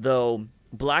 though,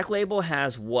 Black Label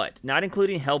has what? Not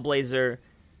including Hellblazer,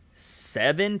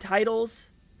 7 titles?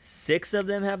 6 of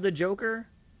them have the Joker?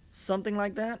 Something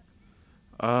like that?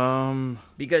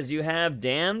 Because you have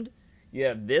Damned, you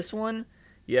have this one,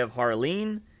 you have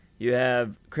Harleen, you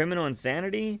have Criminal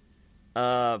Insanity.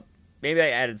 Maybe I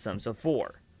added some, so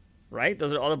 4. Right?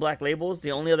 Those are all the Black Labels.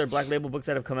 The only other Black Label books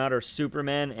that have come out are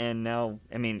Superman, and now,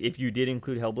 if you did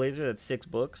include Hellblazer, that's 6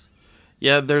 books.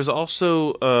 Yeah, there's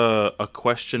also a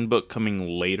question book coming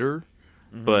later,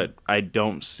 but I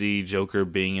don't see Joker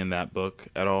being in that book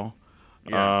at all.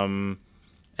 Yeah.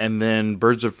 And then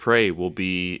Birds of Prey will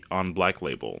be on Black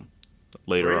Label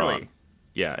later on.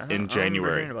 Yeah, in January. I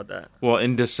remember hearing about that. Well,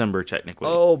 in December, technically.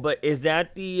 Oh, but is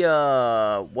that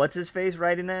the, what's-his-face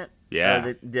writing that?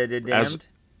 Yeah. The Damned?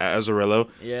 Azarello.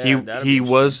 Yeah, it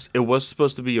was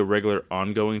supposed to be a regular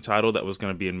ongoing title that was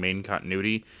going to be in main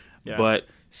continuity, but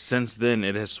since then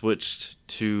it has switched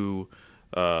to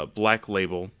Black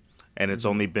Label, and it's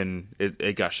only been,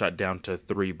 it got shot down to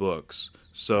 3 books.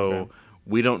 So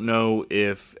we don't know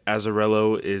if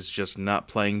Azarello is just not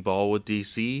playing ball with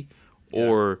DC,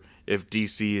 or if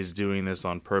DC is doing this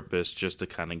on purpose just to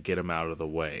kind of get him out of the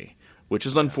way, which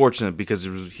is unfortunate because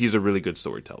he's a really good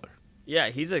storyteller. Yeah,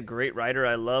 he's a great writer.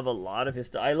 I love a lot of his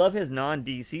stuff. I love his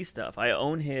non-DC stuff. I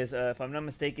own his, if I'm not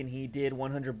mistaken, he did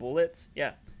 100 Bullets.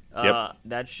 Yeah.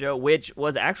 That show, which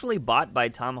was actually bought by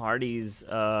Tom Hardy's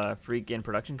freaking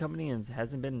production company and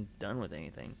hasn't been done with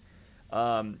anything.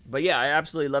 But yeah, I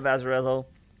absolutely love Azarello.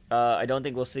 I don't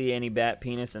think we'll see any bat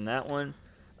penis in that one.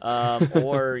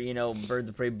 Or, Birds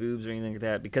of Prey boobs or anything like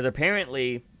that. Because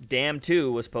apparently, Damned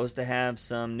 2 was supposed to have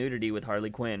some nudity with Harley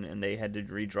Quinn, and they had to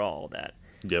redraw all that.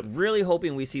 Yep. Really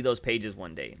hoping we see those pages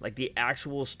one day. Like the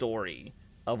actual story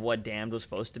of what Damned was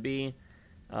supposed to be.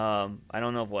 I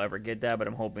don't know if we'll ever get that, but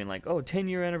I'm hoping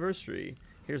 10-year anniversary.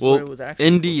 Here's what it was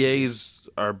actually. NDAs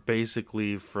are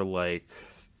basically for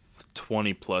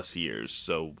 20 plus years,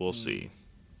 so we'll see.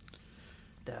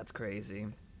 That's crazy.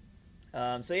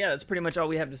 So yeah, that's pretty much all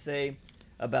we have to say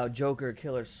about Joker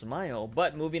Killer Smile.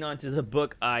 But moving on to the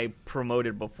book I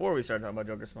promoted before we started talking about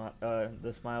Joker Smile,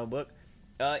 the Smile book,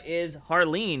 is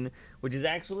Harleen, which is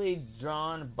actually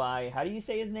drawn by, how do you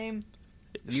say his name?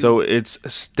 So it's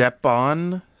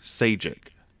Stepan Sajic.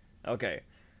 Okay.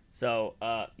 So,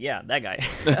 that guy.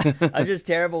 I'm just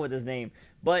terrible with his name.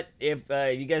 But if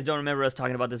you guys don't remember us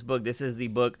talking about this book, this is the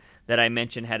book that I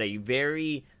mentioned had a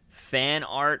very fan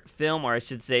art film, or I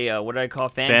should say, what did I call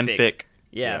fanfic?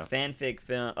 Yeah, fanfic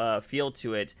film, feel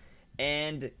to it.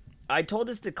 And I told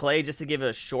this to Clay just to give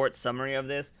a short summary of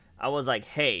this. I was like,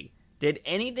 hey, did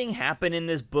anything happen in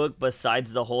this book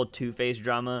besides the whole Two-Face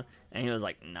drama? And he was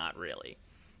like, not really.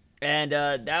 And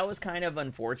that was kind of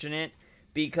unfortunate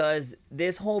because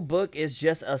this whole book is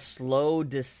just a slow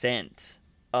descent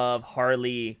of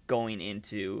Harley going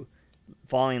into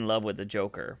falling in love with the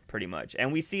Joker, pretty much.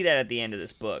 And we see that at the end of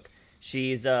this book.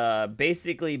 She's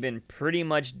basically been pretty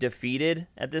much defeated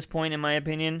at this point, in my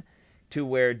opinion, to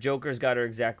where Joker's got her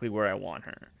exactly where I want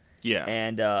her. Yeah.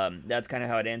 And that's kind of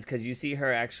how it ends, because you see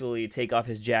her actually take off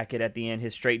his jacket at the end,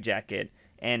 his straight jacket,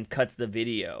 and cuts the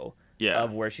video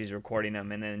of where she's recording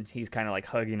him, and then he's kind of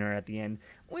hugging her at the end,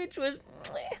 which was,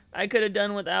 I could have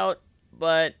done without,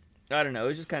 but I don't know, it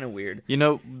was just kind of weird.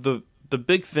 The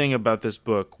big thing about this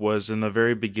book was in the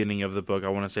very beginning of the book, I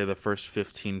want to say the first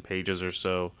 15 pages or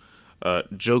so,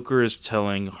 Joker is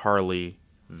telling Harley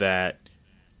that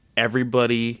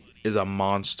everybody is a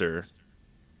monster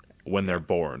when they're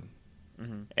born,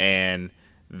 and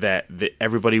that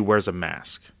everybody wears a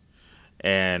mask,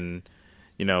 and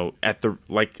at the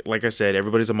like I said,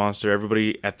 everybody's a monster.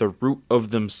 Everybody at the root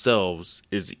of themselves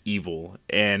is evil,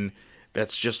 and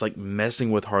that's just like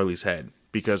messing with Harley's head,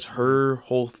 because her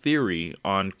whole theory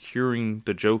on curing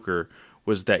the Joker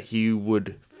was that he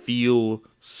would feel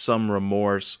some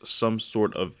remorse, some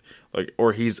sort of like,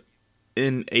 or he's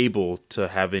unable to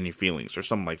have any feelings or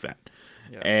something like that.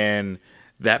 Yeah. And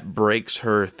that breaks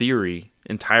her theory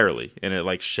entirely, and it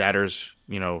like shatters,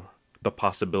 the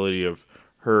possibility of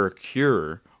her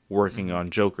cure working on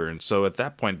Joker. And so at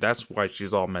that point, that's why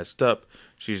she's all messed up.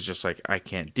 She's just like, I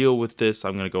can't deal with this.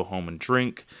 I'm going to go home and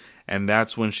drink. And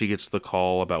that's when she gets the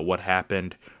call about what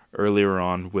happened earlier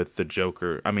on with the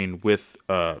Joker. I mean, with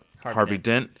Harvey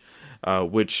Dent,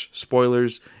 which,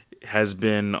 spoilers, has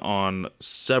been on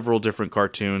several different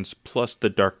cartoons, plus The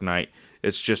Dark Knight.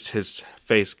 It's just his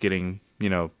face getting,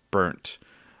 burnt.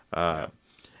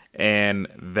 And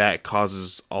that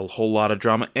causes a whole lot of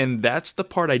drama. And that's the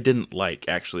part I didn't like,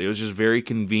 actually. It was just very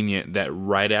convenient that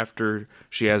right after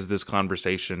she has this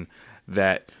conversation,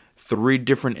 that 3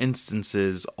 different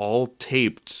instances, all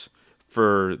taped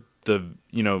for the,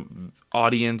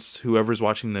 audience, whoever's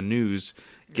watching the news,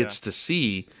 gets to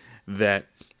see that,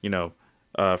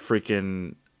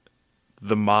 freaking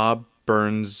the mob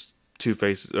burns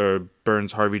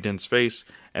burns Harvey Dent's face,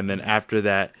 and then after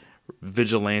that,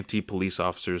 vigilante police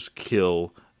officers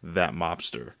kill that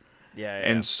mobster. Yeah.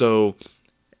 And so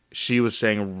she was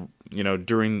saying,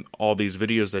 during all these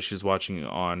videos that she's watching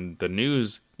on the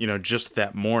news, just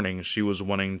that morning she was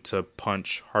wanting to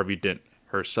punch Harvey Dent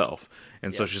herself.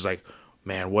 And so she's like,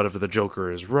 man, what if the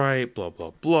Joker is right? Blah,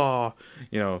 blah, blah.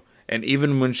 And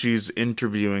even when she's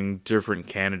interviewing different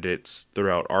candidates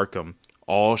throughout Arkham,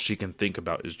 all she can think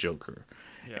about is Joker.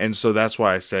 Yeah. And so that's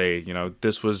why I say,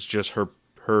 this was just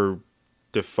her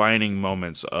defining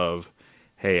moments of,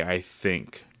 hey, I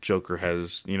think Joker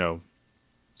has,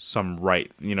 some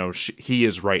right. He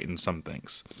is right in some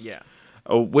things. Yeah.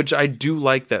 Which I do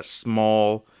like that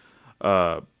small,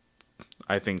 I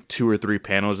think 2 or 3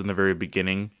 panels in the very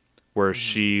beginning where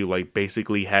she like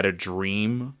basically had a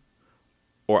dream,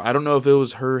 or I don't know if it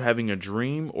was her having a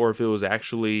dream or if it was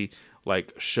actually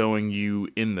like showing you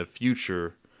in the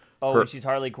future. Oh, when she's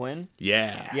Harley Quinn?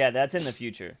 Yeah. Yeah, that's in the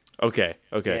future. Okay.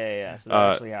 Yeah. So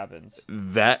that actually happens.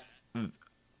 That,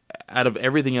 out of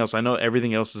everything else, I know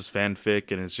everything else is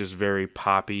fanfic and it's just very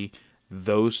poppy.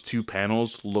 Those 2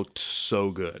 panels looked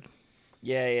so good.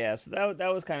 Yeah. So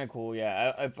that was kind of cool.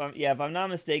 Yeah. If I'm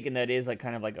not mistaken, that is like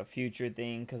kind of like a future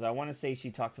thing, because I want to say she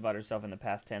talks about herself in the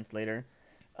past tense later.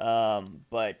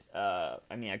 But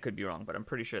I mean, I could be wrong, but I'm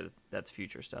pretty sure that's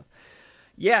future stuff.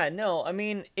 Yeah, no, I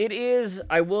mean, it is,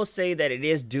 I will say that it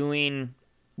is doing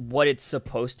what it's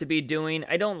supposed to be doing.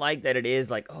 I don't like that it is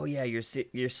like, oh yeah,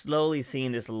 you're slowly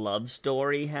seeing this love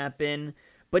story happen,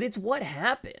 but it's what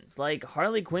happens. Like,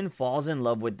 Harley Quinn falls in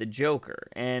love with the Joker,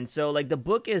 and so, like, the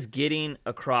book is getting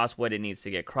across what it needs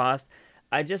to get across.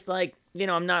 I just, like,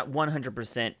 I'm not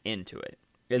 100% into it,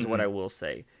 is what I will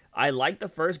say. I like the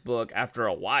first book after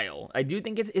a while. I do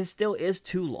think it still is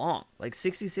too long. Like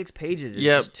 66 pages is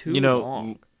just too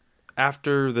long.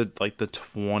 After the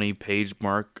 20-page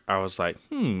mark, I was like,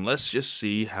 let's just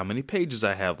see how many pages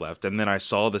I have left. And then I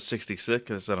saw the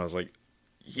 66 and I was like,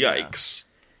 yikes.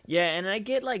 Yeah, and I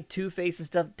get like Two-Face and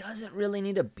stuff doesn't really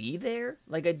need to be there.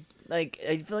 I feel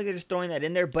like they're just throwing that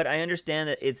in there, but I understand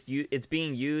that it's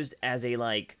being used as a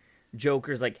like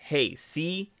Joker's like, hey,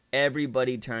 see,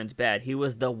 everybody turns bad. He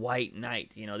was the White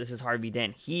Knight. This is Harvey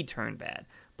Dent. He turned bad.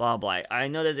 Blah, blah. I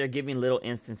know that they're giving little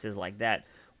instances like that.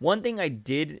 One thing I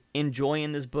did enjoy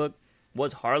in this book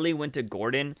was Harley went to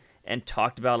Gordon and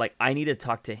talked about, like, I need to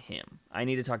talk to him. I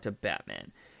need to talk to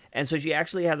Batman. And so she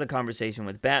actually has a conversation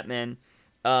with Batman.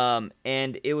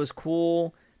 And it was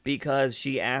cool because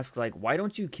she asks, like, why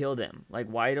don't you kill them? Like,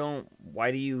 why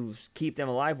do you keep them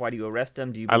alive? Why do you arrest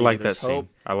them? Do you believe I like that hope?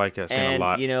 scene. I like that scene a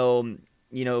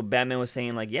lot. Batman was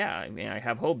saying, like, yeah, I mean, I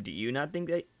have hope. Do you not think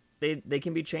that they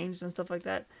can be changed and stuff like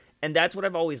that? And that's what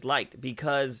I've always liked,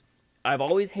 because I've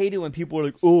always hated when people are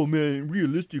like, oh, man,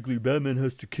 realistically, Batman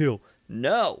has to kill.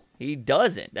 No, he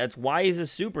doesn't. That's why he's a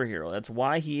superhero. That's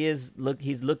why he's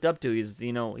looked up to.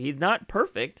 He's not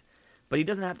perfect, but he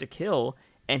doesn't have to kill,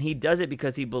 and he does it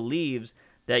because he believes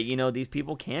that, these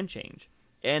people can change.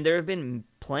 And there have been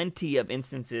plenty of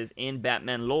instances in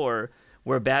Batman lore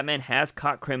where Batman has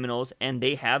caught criminals and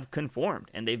they have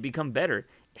conformed and they've become better.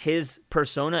 His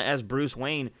persona as Bruce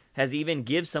Wayne has even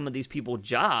give some of these people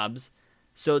jobs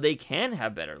so they can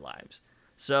have better lives.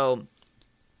 So,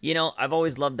 I've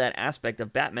always loved that aspect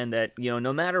of Batman, that,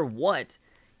 no matter what,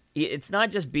 it's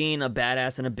not just being a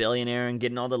badass and a billionaire and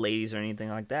getting all the ladies or anything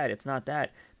like that. It's not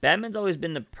that. Batman's always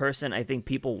been the person I think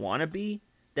people want to be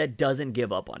that doesn't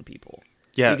give up on people.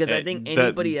 Yeah. Because I think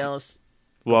anybody else...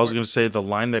 Well, I was going to say the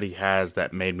line that he has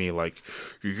that made me like,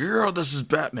 yeah, this is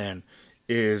Batman,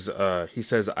 is he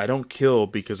says, I don't kill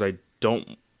because I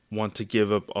don't want to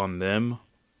give up on them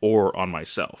or on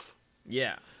myself.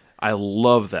 Yeah. I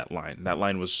love that line. That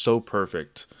line was so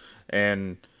perfect.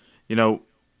 And, you know,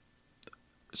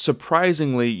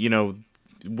 surprisingly,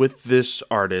 with this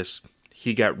artist,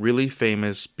 he got really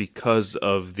famous because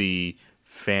of the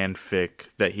fanfic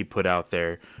that he put out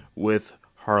there with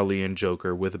Harley and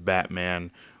Joker, with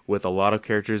Batman, with a lot of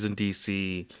characters in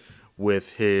DC,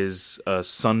 with his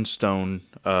Sunstone,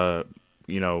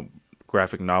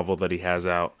 graphic novel that he has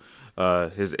out,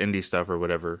 his indie stuff or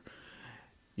whatever.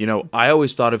 I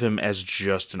always thought of him as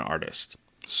just an artist.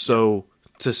 So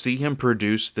to see him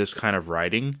produce this kind of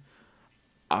writing,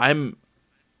 I'm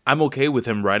okay with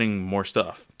him writing more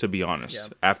stuff, to be honest. Yeah.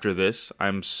 After this,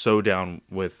 I'm so down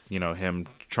with, him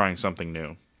trying something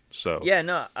new. So yeah,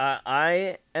 no,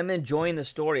 I am enjoying the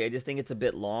story. I just think it's a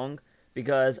bit long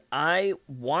because I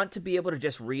want to be able to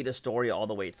just read a story all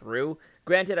the way through.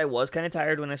 Granted, I was kind of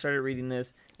tired when I started reading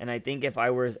this, and I think if I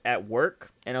was at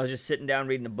work and I was just sitting down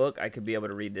reading a book, I could be able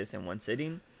to read this in one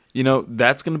sitting.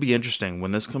 That's going to be interesting.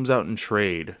 When this comes out in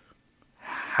trade,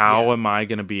 how am I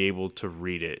going to be able to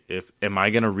read it? Am I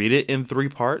going to read it in 3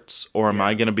 parts, or am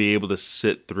I going to be able to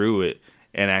sit through it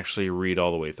and actually read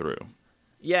all the way through?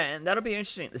 Yeah, and that'll be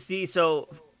interesting. See, so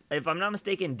if I'm not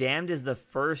mistaken, Damned is the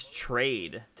first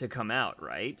trade to come out,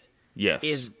 right? Yes.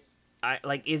 Is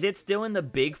it still in the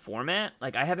big format?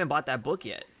 Like, I haven't bought that book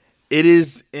yet. It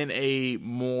is in a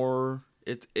more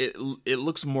it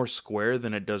looks more square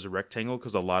than it does rectangle,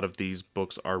 because a lot of these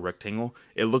books are rectangle.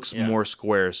 It looks more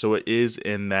square, so it is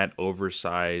in that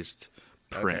oversized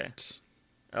print.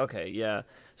 Okay, yeah.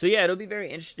 So yeah, it'll be very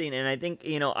interesting, and I think,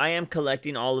 I am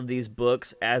collecting all of these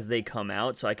books as they come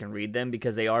out so I can read them,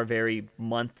 because they are very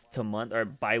month to month or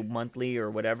bi-monthly or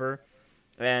whatever.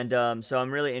 And so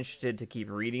I'm really interested to keep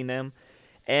reading them.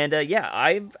 And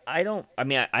I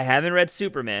haven't read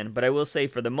Superman, but I will say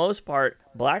for the most part,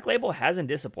 Black Label hasn't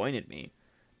disappointed me.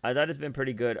 I thought it's been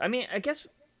pretty good. I mean, I guess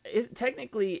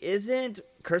technically isn't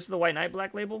Curse of the White Knight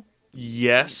Black Label?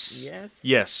 Yes.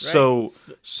 Right?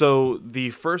 So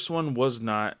the first one was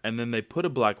not, and then they put a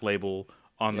Black Label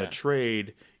on the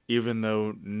trade, even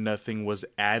though nothing was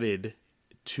added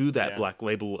to that Black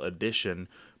Label edition.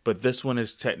 But this one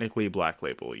is technically Black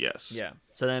Label, yes. Yeah.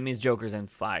 So that means Joker's in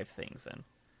 5 things then.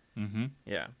 Mm-hmm.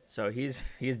 Yeah. So he's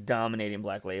dominating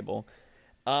Black Label.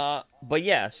 But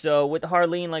yeah, so with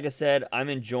Harleen, like I said, I'm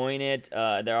enjoying it.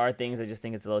 There are things I just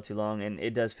think it's a little too long, and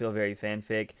it does feel very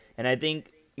fanfic. And I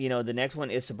think, the next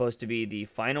one is supposed to be the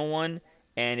final one,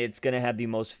 and it's going to have the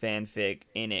most fanfic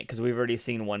in it, because we've already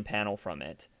seen one panel from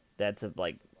it. That's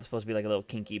supposed to be like a little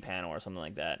kinky panel or something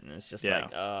like that. And it's just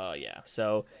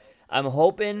So I'm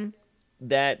hoping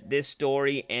that this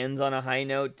story ends on a high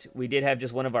note. We did have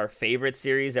just one of our favorite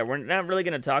series that we're not really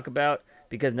going to talk about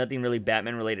because nothing really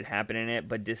Batman related happened in it,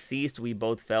 but Deceased we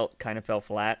both felt fell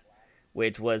flat,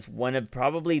 which was one of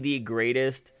probably the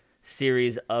greatest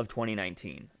series of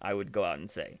 2019, I would go out and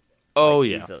say. Oh,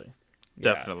 easily.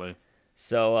 Definitely. Yeah.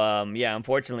 So,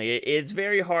 unfortunately, it's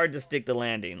very hard to stick the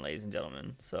landing, ladies and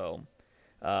gentlemen. So,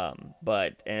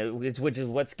 which is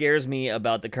what scares me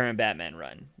about the current Batman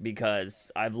run,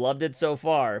 because I've loved it so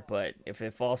far, but if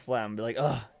it falls flat, I'm gonna be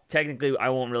like, technically I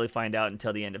won't really find out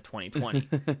until the end of 2020.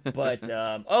 But,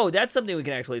 that's something we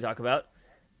can actually talk about,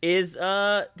 is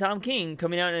Tom King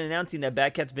coming out and announcing that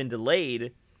Batcat's been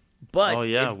delayed. But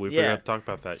we forgot to talk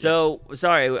about that. So,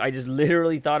 sorry, I just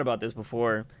literally thought about this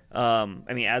before,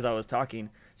 as I was talking.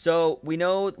 So,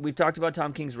 we've talked about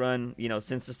Tom King's run,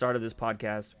 since the start of this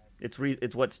podcast.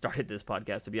 It's what started this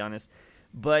podcast, to be honest.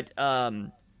 But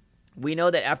we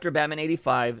know that after Batman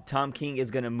 85, Tom King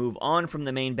is going to move on from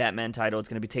the main Batman title. It's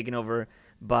going to be taken over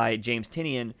by James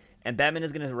Tynion, and Batman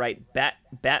is going to write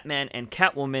Batman and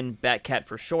Catwoman, Batcat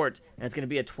for short, and it's going to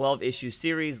be a 12-issue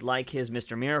series like his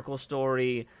Mr. Miracle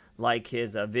story, like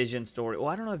his Vision story. Well,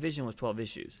 I don't know if Vision was 12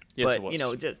 issues. Yes, but, it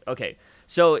was. Okay.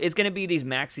 So it's going to be these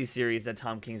maxi series that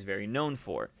Tom King's very known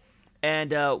for.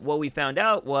 And what we found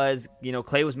out was,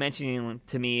 Clay was mentioning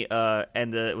to me, was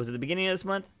it the beginning of this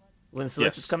month when the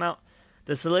solicits come out?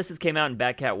 The solicits came out and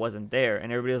Batcat wasn't there,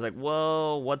 and everybody was like,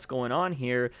 "Whoa, what's going on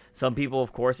here?" Some people,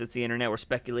 of course, it's the internet, were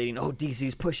speculating, "Oh,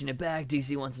 DC's pushing it back.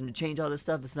 DC wants them to change all this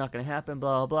stuff. It's not going to happen."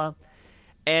 Blah blah blah.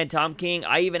 And Tom King,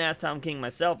 I even asked Tom King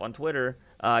myself on Twitter.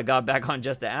 I got back on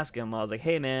just to ask him. I was like,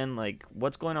 "Hey man, like,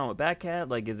 what's going on with Batcat?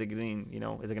 Like, is it going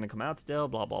to come out still?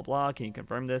 Blah blah blah. Can you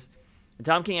confirm this?" And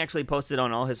Tom King actually posted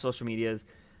on all his social medias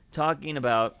talking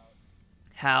about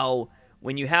how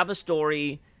when you have a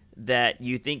story that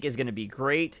you think is going to be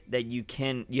great, that you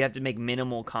have to make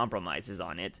minimal compromises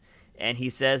on it. And he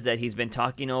says that he's been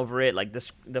talking over it. Like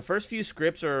the first few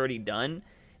scripts are already done,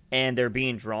 and they're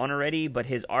being drawn already. But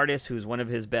his artist, who's one of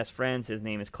his best friends, his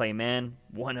name is Clay Mann,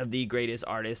 one of the greatest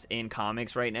artists in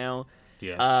comics right now.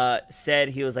 Yes. Said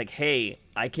he was like, "Hey,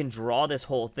 I can draw this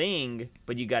whole thing,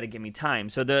 but you got to give me time."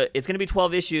 So it's going to be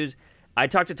 12 issues. I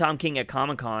talked to Tom King at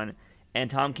Comic-Con, and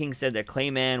Tom King said that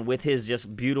Clay Mann, with his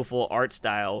just beautiful art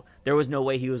style, there was no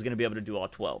way he was going to be able to do all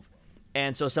 12.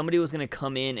 And so somebody was going to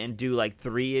come in and do like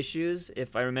 3 issues,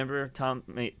 if I remember Tom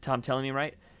telling me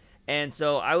right. And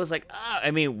so I was like,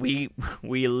 we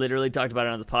literally talked about it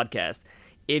on the podcast.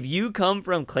 If you come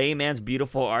from Clay Mann's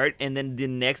beautiful art and then the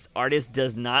next artist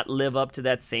does not live up to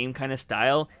that same kind of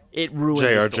style, it ruins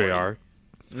the story. JRJR.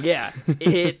 Yeah,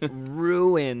 it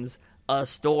ruins a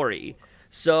story.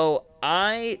 So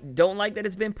I don't like that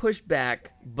it's been pushed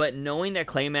back, but knowing that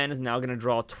Clay Mann is now going to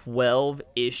draw 12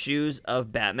 issues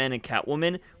of Batman and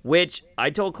Catwoman, which I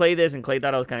told Clay this, and Clay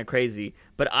thought I was kind of crazy,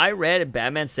 but I read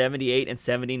Batman 78 and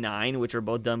 79, which are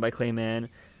both done by Clay Mann,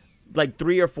 like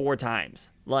 3 or 4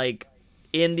 times, like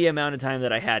in the amount of time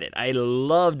that I had it. I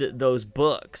loved those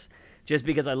books just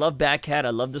because I love Batcat,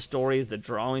 I love the stories, the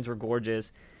drawings were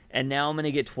gorgeous, and now I'm going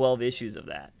to get 12 issues of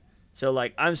that. So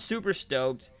like I'm super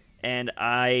stoked. And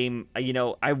I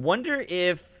wonder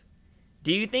if,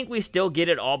 do you think we still get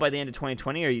it all by the end of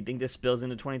 2020, or you think this spills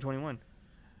into 2021?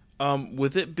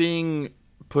 With it being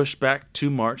pushed back to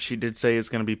March, he did say it's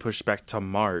going to be pushed back to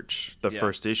March, the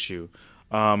first issue.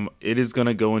 It is going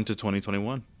to go into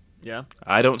 2021. Yeah.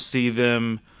 I don't see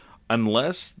them,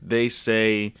 unless they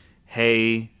say,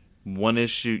 hey, one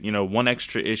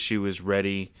extra issue is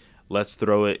ready, let's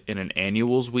throw it in an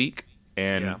annuals week.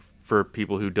 And for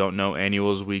people who don't know,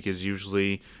 annuals week is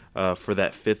usually for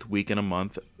that 5th week in a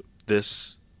month.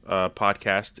 This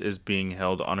podcast is being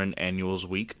held on an annuals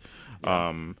week.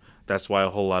 That's why a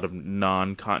whole lot of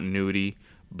non-continuity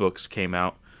books came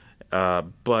out.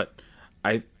 But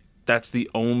that's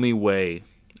the only way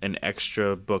an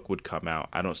extra book would come out.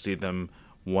 I don't see them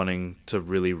wanting to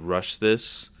really rush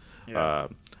this.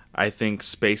 I think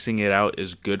spacing it out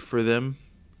is good for them,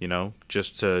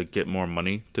 just to get more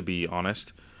money, to be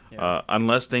honest.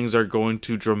 Unless things are going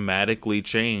to dramatically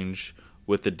change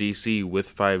with the DC,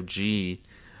 with 5G,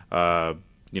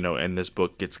 and this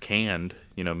book gets canned,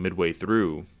 midway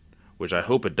through, which I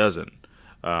hope it doesn't.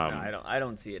 No, I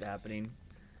don't see it happening.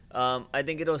 I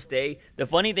think it'll stay. The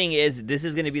funny thing is, this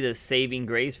is going to be the saving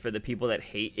grace for the people that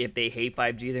if they hate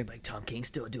 5G, they're like, Tom King's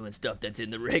still doing stuff that's in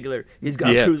the regular. He's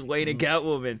got Bruce Wayne and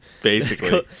Catwoman.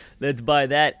 Basically. Let's buy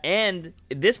that. And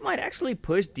this might actually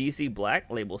push DC Black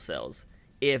Label sales.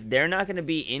 If they're not going to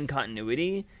be in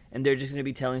continuity and they're just going to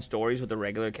be telling stories with the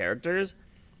regular characters,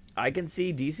 I can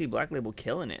see DC Black Label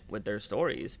killing it with their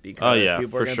stories, because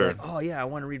people are going to be like, oh yeah, I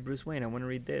want to read Bruce Wayne, I want to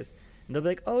read this. And they'll be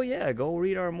like, oh yeah, go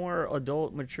read our more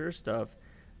adult, mature stuff.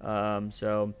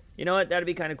 So, you know what, that'd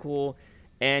be kind of cool.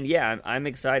 And yeah, I'm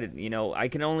excited. I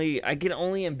can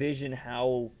only envision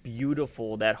how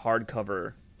beautiful that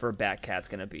hardcover for Batcat's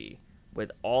going to be,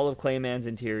 with all of Clay Mann's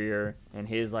interior and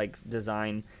his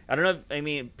design. I don't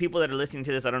know people that are listening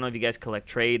to this, I don't know if you guys collect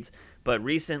trades, but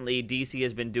recently DC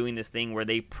has been doing this thing where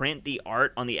they print the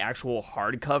art on the actual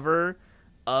hardcover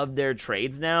of their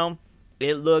trades now.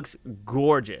 It looks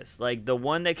gorgeous. Like the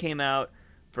one that came out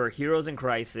for Heroes in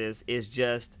Crisis is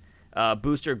just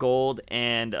Booster Gold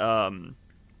and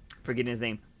forgetting his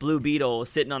name, Blue Beetle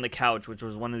sitting on the couch, which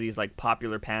was one of these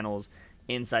popular panels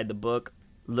inside the book.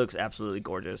 Looks absolutely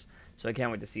gorgeous. So I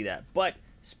can't wait to see that. But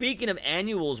speaking of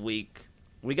annuals week,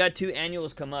 we got 2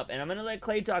 annuals come up, and I'm going to let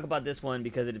Clay talk about this one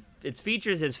because it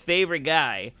features his favorite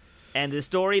guy, and the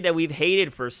story that we've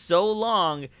hated for so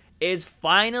long is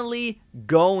finally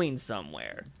going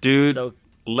somewhere. Dude,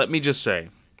 let me just say,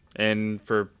 and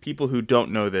for people who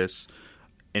don't know this,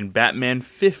 in Batman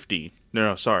 56,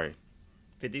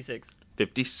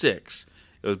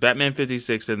 it was Batman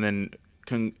 56 and then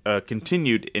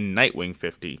continued in Nightwing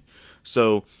 50.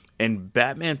 So in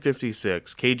Batman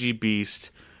 56, KG Beast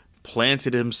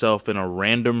planted himself in a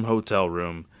random hotel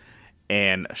room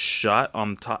and shot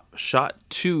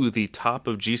to the top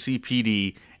of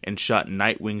GCPD and shot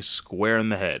Nightwing square in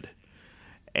the head.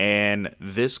 And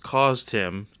this caused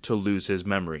him to lose his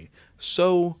memory.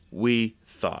 So we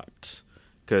thought,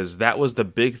 because that was the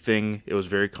big thing. It was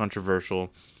very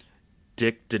controversial.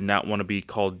 Dick did not want to be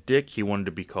called Dick. He wanted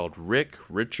to be called Rick,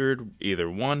 Richard, either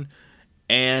one.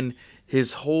 And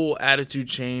his whole attitude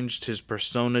changed. His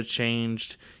persona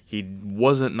changed. He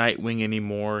wasn't Nightwing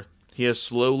anymore. He has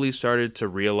slowly started to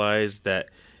realize that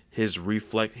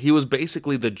he was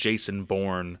basically the Jason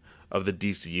Bourne of the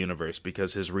DC universe,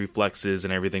 because his reflexes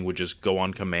and everything would just go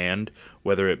on command,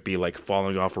 whether it be like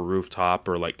falling off a rooftop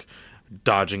or like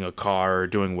dodging a car or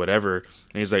doing whatever.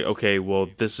 And he's like, okay, well,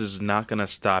 this is not going to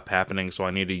stop happening, so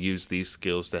I need to use these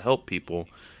skills to help people.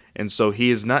 And so he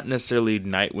is not necessarily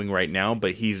Nightwing right now,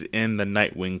 but he's in the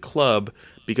Nightwing Club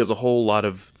because a whole lot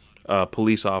of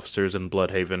police officers in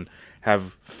Bloodhaven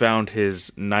have found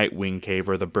his Nightwing cave,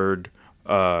 or the bird,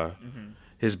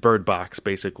 his bird box,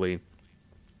 basically,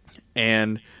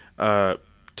 and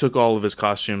took all of his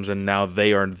costumes, and now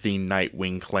they are the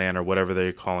Nightwing clan, or whatever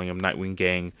they're calling them, Nightwing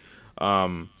gang.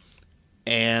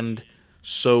 And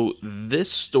so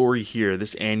this story here,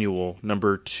 this annual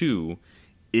number 2,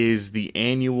 is the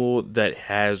annual that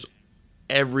has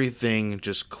everything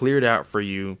just cleared out for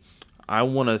you. I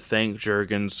want to thank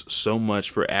Jurgens so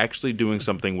much for actually doing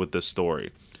something with this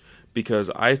story, because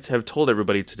I have told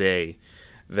everybody today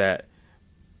that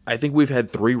I think we've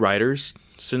had 3 writers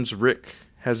since Rick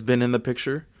has been in the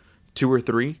picture, 2 or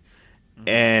 3,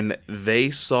 and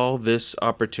they saw this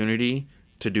opportunity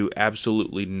to do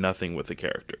absolutely nothing with the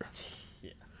character.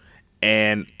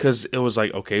 And because it was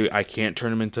like, okay, I can't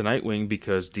turn him into Nightwing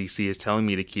because DC is telling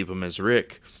me to keep him as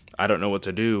Rick. I don't know what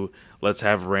to do. Let's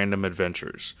have random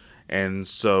adventures. And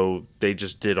so they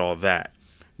just did all that.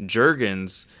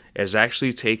 Jurgens is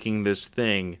actually taking this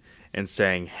thing and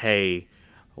saying, hey,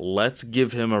 let's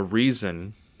give him a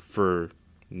reason for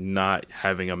not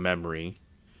having a memory,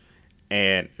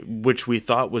 and which we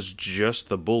thought was just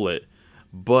the bullet.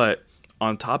 But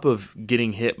on top of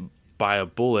getting hit by a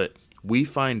bullet, we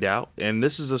find out, and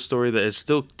this is a story that is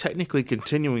still technically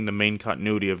continuing the main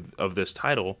continuity of this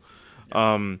title,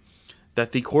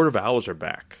 that the Court of Owls are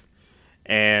back.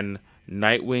 And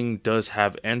Nightwing does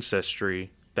have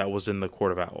ancestry that was in the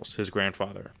Court of Owls, his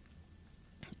grandfather.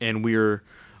 And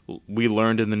we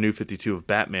learned in the New 52 of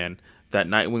Batman that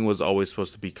Nightwing was always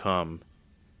supposed to become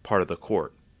part of the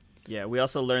court. Yeah, we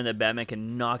also learned that Batman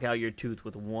can knock out your tooth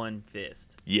with one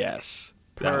fist. Yes.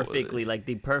 Perfectly, like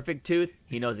the perfect tooth.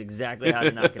 He knows exactly how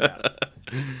to knock it out.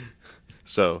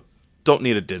 So, don't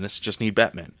need a dentist, just need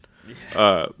Batman.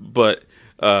 Yeah.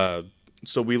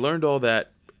 So we learned all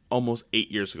that almost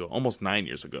 8 years ago, almost 9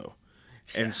 years ago.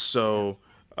 Yeah. And so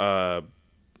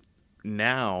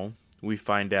now we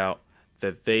find out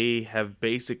that they have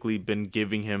basically been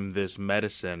giving him this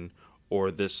medicine or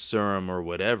this serum or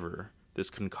whatever, this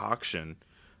concoction,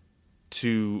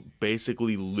 to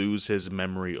basically lose his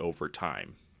memory over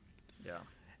time. Yeah.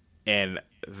 And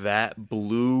that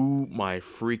blew my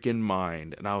freaking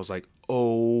mind. And I was like,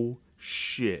 oh,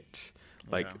 shit.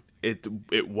 Like,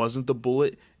 it wasn't the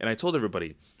bullet. And I told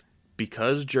everybody,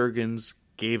 because Jurgens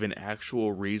gave an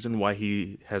actual reason why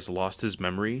he has lost his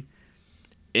memory,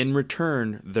 in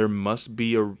return, there must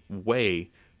be a way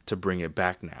to bring it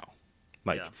back now.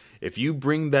 Like, if you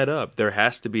bring that up, there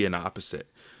has to be an opposite.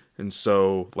 And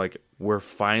so, like, we're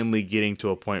finally getting to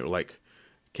a point where, like,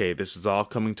 okay, this is all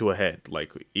coming to a head.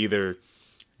 Like, either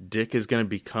Dick is going to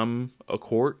become a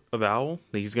Court of Owl,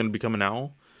 he's going to become an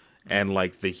owl, and,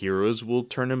 like, the heroes will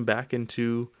turn him back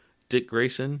into Dick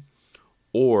Grayson,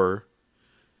 or,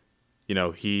 you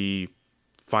know, he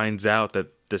finds out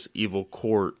that this evil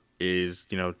court is,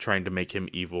 you know, trying to make him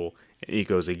evil, and he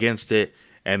goes against it,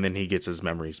 and then he gets his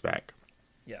memories back.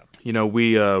 Yeah. You know,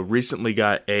 we recently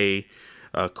got a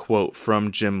quote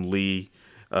from Jim Lee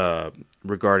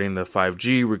regarding the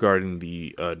 5G, regarding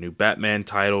the new Batman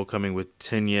title coming with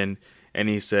Tynion, and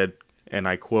he said, and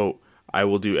I quote, "I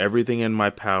will do everything in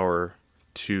my power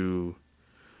to,"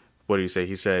 what do you say?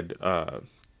 He said,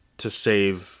 to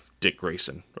save Dick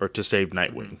Grayson, or to save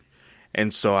Nightwing. Mm-hmm.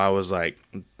 And so I was like,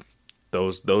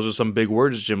 those are some big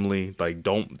words, Jim Lee. Like,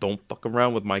 don't fuck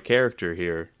around with my character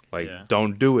here. Like,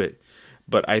 don't do it.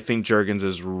 But I think Jurgens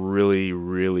is really,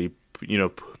 really, you know,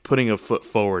 putting a foot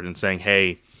forward and saying,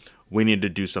 hey, we need to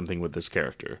do something with this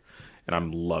character. And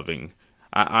I'm loving,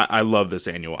 I love this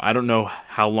annual. I don't know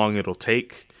how long it'll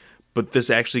take, but this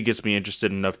actually gets me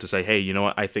interested enough to say, hey, you know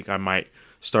what? I think I might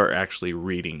start actually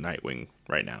reading Nightwing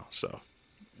right now. So,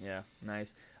 yeah,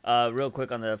 nice. Real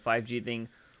quick on the 5G thing.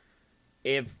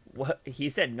 He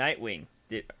said Nightwing.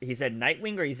 He said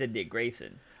Nightwing, or he said Dick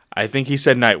Grayson? I think he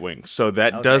said Nightwing. So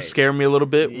that does scare me a little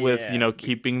bit with, you know,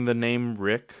 keeping the name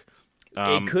Rick.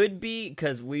 It could be,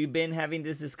 because we've been having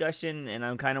this discussion, and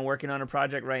I'm kind of working on a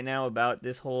project right now about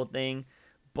this whole thing.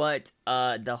 But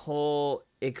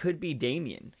it could be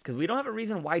Damian, because we don't have a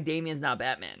reason why Damian's not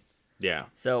Batman. Yeah.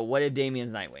 So what if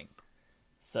Damian's Nightwing?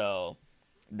 So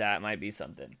that might be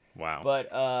something. Wow.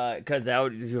 But because that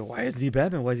would, why isn't he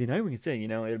Batman? Why is he Nightwing instead? You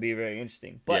know, it'll be very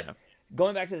interesting. But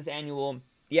going back to this annual,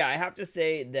 I have to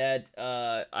say that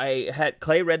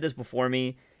Clay read this before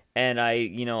me, And I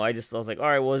was like, all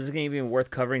right, well, is this going to be worth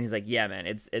covering? He's like, yeah, man,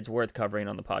 it's worth covering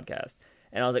on the podcast.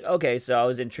 And I was like, okay, so I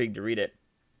was intrigued to read it.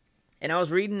 And I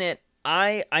was reading it.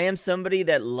 I am somebody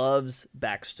that loves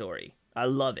backstory. I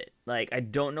love it. Like, I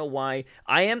don't know why.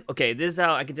 Okay, this is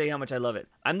how I can tell you how much I love it.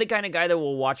 I'm the kind of guy that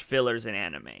will watch fillers in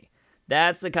anime.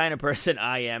 That's the kind of person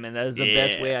I am, and that is the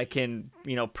best way I can,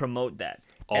 promote that.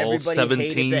 All Everybody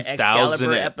hated the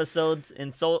Excalibur episodes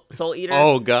in Soul Eater.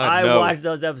 Oh, God, no. I watched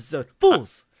those episodes.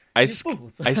 Fools! I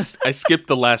skipped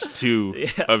the last two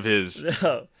of his.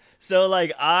 No. So,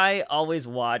 like, I always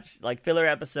watch, like, filler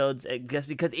episodes just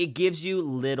because it gives you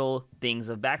little things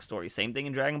of backstory. Same thing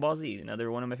in Dragon Ball Z,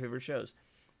 another one of my favorite shows.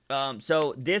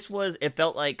 So it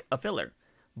felt like a filler,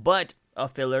 but a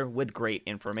filler with great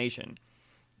information.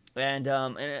 And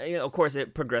of course,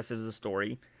 it progresses the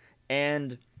story.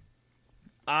 And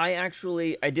I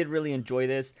did really enjoy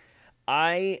this.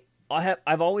 I've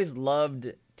always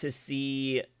loved to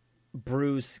see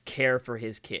Bruce care for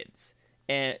his kids.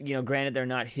 And, granted, they're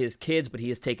not his kids, but he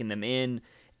has taken them in,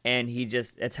 and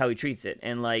that's how he treats it.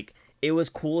 And, like, it was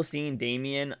cool seeing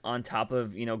Damien on top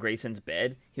of, Grayson's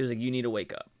bed. He was like, you need to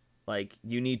wake up. Like,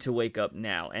 you need to wake up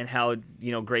now. And how,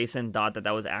 Grayson thought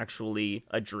that was actually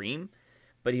a dream.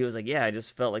 But he was like, yeah, I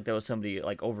just felt like there was somebody,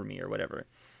 like, over me or whatever.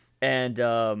 And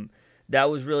that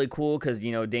was really cool because,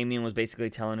 Damien was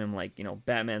basically telling him, like,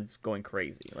 Batman's going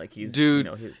crazy. Like, he's,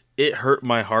 Dude, it hurt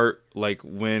my heart, like,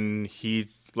 when he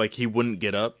wouldn't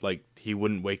get up, like, he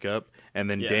wouldn't wake up, and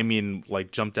then Damien,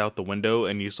 like, jumped out the window,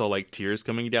 and you saw, like, tears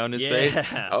coming down his face.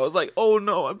 I was like, oh,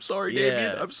 no, I'm sorry,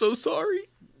 Damien. I'm so sorry.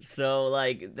 So,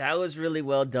 like, that was really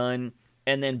well done.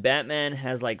 And then Batman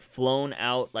has, like, flown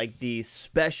out, like, the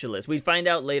specialist. We find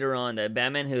out later on that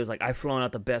Batman, who was like, I've flown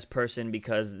out the best person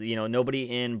because,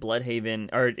 nobody in Bloodhaven,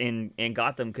 or in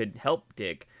Gotham could help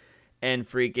Dick. And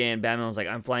freaking Batman was like,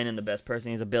 I'm flying in the best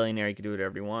person. He's a billionaire. He can do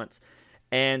whatever he wants.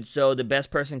 And so the best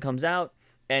person comes out,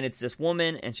 and it's this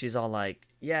woman, and she's all like,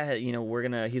 yeah,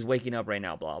 he's waking up right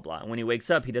now, blah, blah. And when he wakes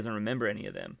up, he doesn't remember any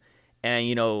of them. And,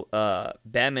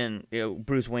 Batman,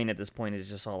 Bruce Wayne at this point is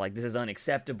just all like, this is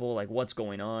unacceptable, like, what's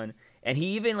going on? And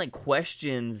he even, like,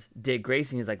 questions Dick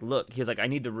Grayson. He's like, look, I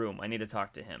need the room. I need to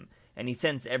talk to him. And he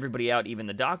sends everybody out, even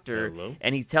the doctor. Hello?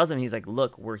 And he tells him, he's like,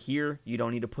 look, we're here. You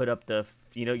don't need to put up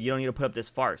you don't need to put up this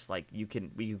farce. Like, you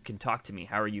can talk to me.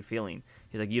 How are you feeling?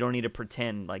 He's like, you don't need to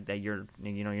pretend like that you're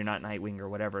not Nightwing or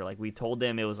whatever. Like, we told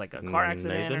them it was like a car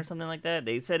accident or something like that.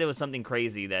 They said it was something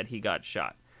crazy that he got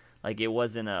shot. Like, it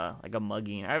wasn't a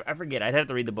mugging. I forget. I'd have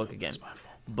to read the book again.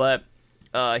 But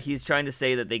he's trying to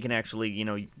say that they can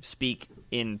actually, speak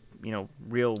in,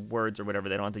 real words or whatever.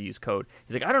 They don't have to use code.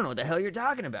 He's like, I don't know what the hell you're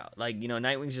talking about. Like,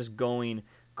 Nightwing's just going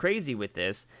crazy with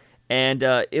this. And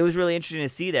it was really interesting to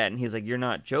see that. And he's like, you're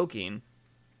not joking.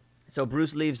 So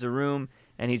Bruce leaves the room,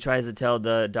 and he tries to tell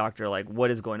the doctor, like, what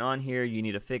is going on here? You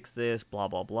need to fix this, blah,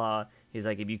 blah, blah. He's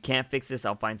like, if you can't fix this,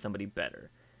 I'll find somebody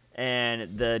better.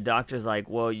 And the doctor's like,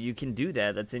 well, you can do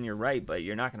that. That's in your right, but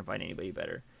you're not going to find anybody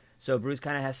better. So Bruce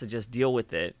kind of has to just deal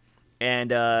with it. And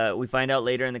we find out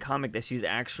later in the comic that she's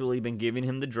actually been giving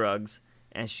him the drugs,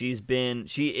 and she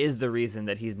is the reason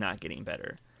that he's not getting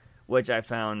better, which I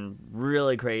found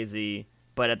really crazy,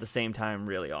 but at the same time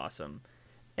really awesome.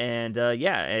 And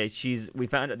we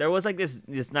found there was like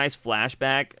this nice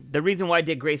flashback. The reason why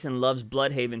Dick Grayson loves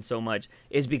Bloodhaven so much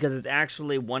is because it's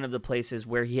actually one of the places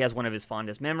where he has one of his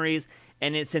fondest memories.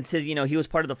 And since he was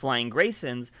part of the Flying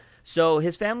Graysons, so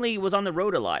his family was on the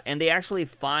road a lot, and they actually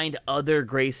find other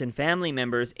Grayson family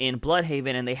members in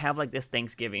Bloodhaven, and they have like this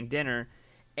Thanksgiving dinner,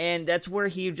 and that's where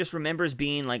he just remembers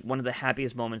being like one of the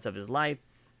happiest moments of his life,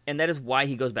 and that is why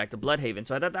he goes back to Bloodhaven.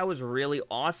 So I thought that was really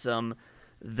awesome.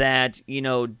 That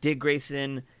Dick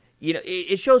Grayson,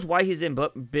 it shows why he's in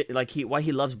why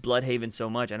he loves Bloodhaven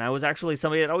so much. And I was actually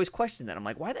somebody that always questioned that. I'm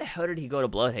like, why the hell did he go to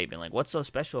Bloodhaven? Like, what's so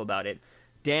special about it?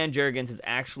 Dan Jurgens has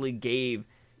actually gave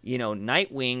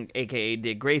Nightwing, aka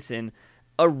Dick Grayson,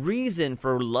 a reason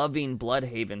for loving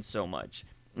Bloodhaven so much.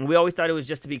 And we always thought it was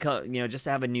just to become just to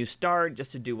have a new start,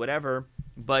 just to do whatever.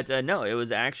 But no, it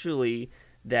was actually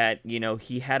that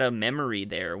he had a memory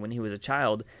there when he was a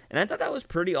child, and I thought that was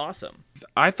pretty awesome.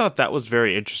 I thought that was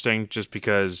very interesting just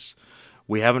because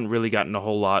we haven't really gotten a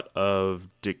whole lot of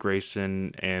Dick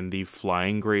Grayson and the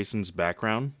Flying Graysons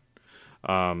background,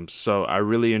 so I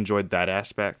really enjoyed that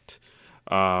aspect.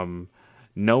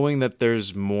 Knowing that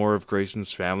there's more of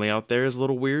Grayson's family out there is a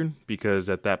little weird, because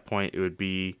at that point it would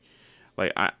be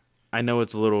like, I know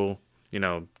it's a little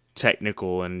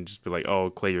technical and just be like,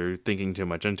 oh, Clay, you're thinking too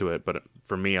much into it. But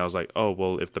for me, I was like, oh,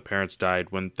 well, if the parents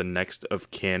died, wouldn't the next of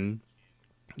kin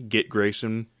get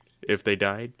Grayson if they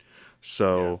died?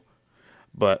 So,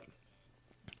 but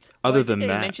Well, I Other think than they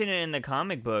that, mentioned it in the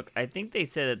comic book. I think they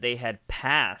said that they had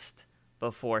passed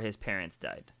before his parents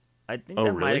died. I think oh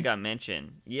that might have really? got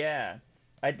mentioned. Yeah.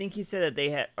 I think he said that they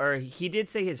had, or he did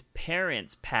say his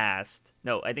parents passed.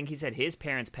 No, I think he said his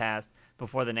parents passed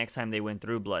before the next time they went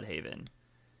through Bloodhaven.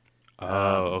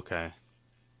 Oh, Um, okay.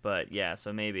 but yeah,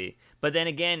 so maybe. But then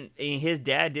again, his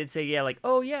dad did say, yeah, like,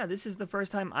 oh yeah, this is the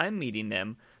first time I'm meeting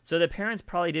them. So the parents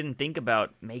probably didn't think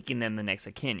about making them the next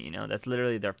of kin. That's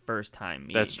literally their first time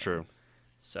That's meeting them. true.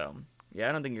 So yeah,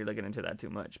 I don't think you're looking into that too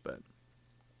much, but.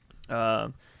 Uh,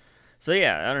 so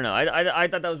yeah, I don't know. I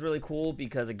thought that was really cool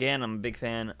because again, I'm a big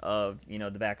fan of the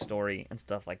backstory and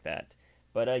stuff like that.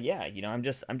 But yeah, I'm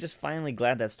just finally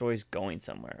glad that story's going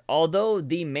somewhere. Although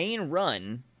the main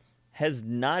run has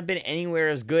not been anywhere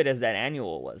as good as that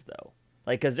annual was, though.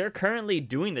 Like, because they're currently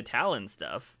doing the Talon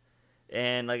stuff,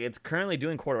 and like it's currently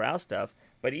doing Quarter Hour stuff,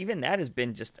 but even that has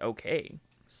been just okay.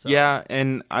 So Yeah,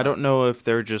 and I don't know if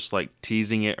they're just like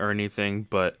teasing it or anything,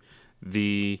 but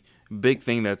the big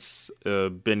thing that's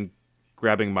been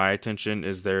grabbing my attention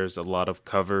is there's a lot of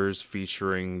covers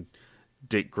featuring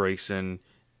Dick Grayson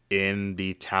in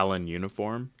the Talon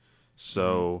uniform. mhm.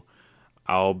 So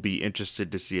I'll be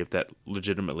interested to see if that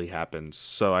legitimately happens.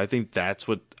 So I think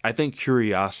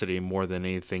curiosity more than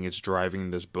anything is driving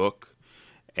this book.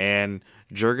 And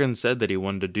Jurgen said that he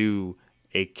wanted to do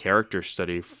a character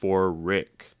study for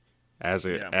Rick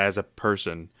Yeah. as a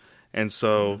person. And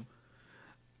so Mhm.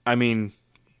 I mean,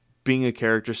 being a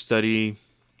character study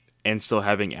and still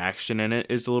having action in it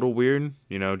is a little weird,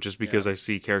 just Yeah. because I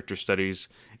see character studies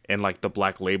in like the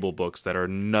Black Label books that are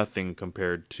nothing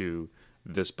compared to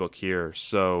this book here.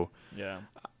 So Yeah.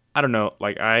 I don't know,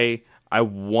 like I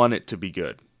want it to be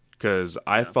good because Yeah.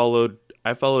 I followed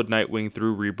Nightwing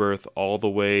through Rebirth all the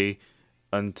way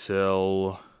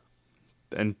until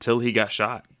he got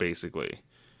shot, basically.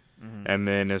 Mhm. And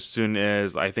then as soon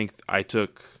as I think I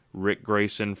took Rick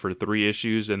Grayson for 3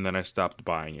 issues, and then I stopped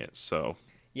buying it. So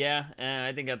Yeah, and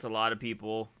I think that's a lot of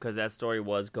people because that story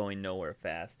was going nowhere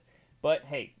fast. But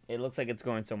hey, it looks like it's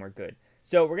going somewhere good.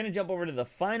 So we're gonna jump over to the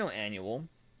final annual,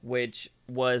 which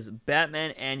was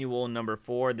Batman Annual number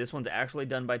 4. This one's actually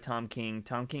done by Tom King.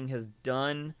 Tom King has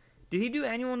done. Did he do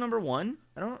Annual number 1?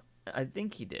 I don't. I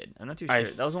think he did. I'm not too I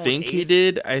sure. That was the one with think he Ace.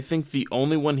 did. I think the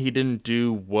only one he didn't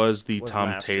do was the Was Tom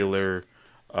last year's. Taylor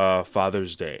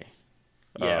Father's Day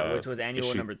Yeah, which was Annual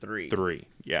issue number 3. 3.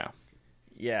 Yeah.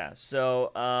 Yeah,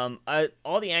 so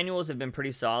all the annuals have been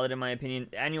pretty solid in my opinion.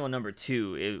 Annual number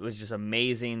 2, it was just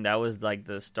amazing. That was like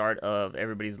the start of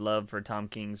everybody's love for Tom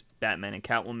King's Batman and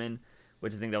Catwoman,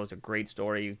 which I think that was a great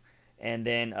story. And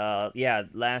then yeah,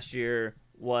 last year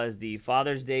was the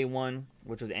Father's Day one,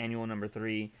 which was annual number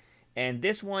 3. And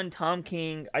this one, Tom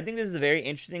King, I think this is a very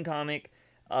interesting comic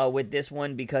with this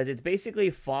one because it's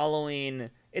basically following.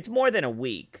 It's more than a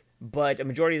week, but a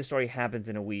majority of the story happens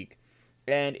in a week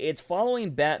and it's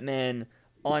following Batman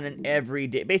on an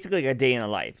everyday, basically like a day in the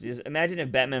life. Just imagine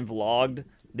if Batman vlogged.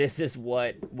 This is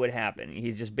what would happen.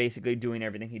 He's just basically doing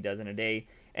everything he does in a day,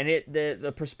 and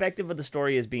the perspective of the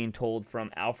story is being told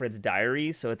from Alfred's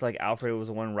diary. So it's like Alfred was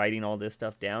the one writing all this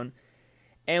stuff down,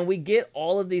 and we get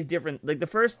all of these different like the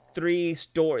first 3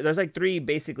 stories. There's like 3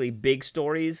 basically big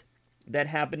stories that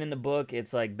happen in the book.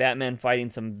 It's like Batman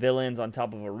fighting some villains on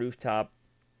top of a rooftop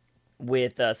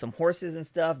with some horses and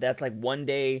stuff. That's like one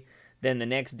day. Then the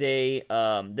next day,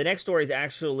 the next story is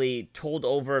actually told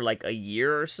over like a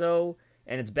year or so,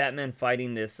 and it's Batman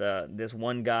fighting this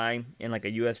one guy in like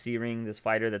a UFC ring. This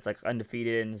fighter that's like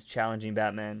undefeated and is challenging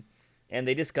Batman, and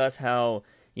they discuss how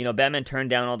Batman turned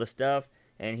down all the stuff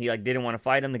and he like didn't want to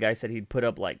fight him. The guy said he'd put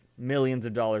up like millions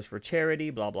of dollars for charity,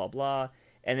 blah blah blah.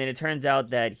 And then it turns out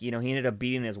that he ended up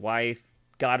beating his wife,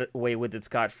 got away with it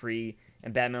scot free,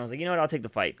 and Batman was like, you know what, I'll take the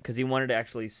fight because he wanted to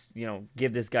actually,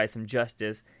 give this guy some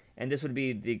justice, and this would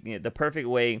be the perfect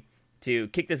way to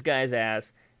kick this guy's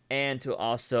ass and to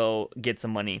also get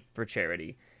some money for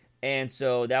charity. And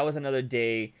so that was another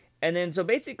day, and then so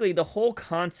basically the whole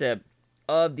concept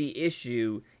of the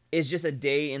issue is just a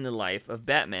day in the life of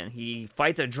Batman. He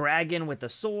fights a dragon with a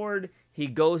sword. He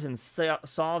goes and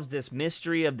solves this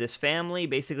mystery of this family.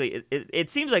 Basically, it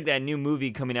seems like that new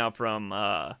movie coming out from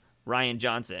Ryan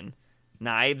Johnson,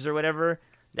 Knives or whatever.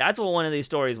 That's what one of these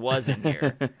stories was in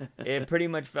here. It pretty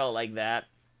much felt like that.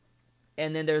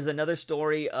 And then there's another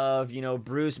story of,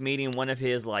 Bruce meeting one of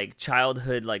his like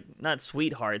childhood, like not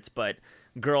sweethearts, but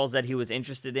girls that he was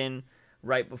interested in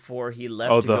right before he Oh,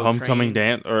 left to the go homecoming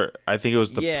train. dance, or I think it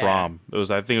was the Yeah. prom. I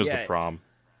think it was the Yeah. prom.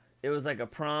 It was like a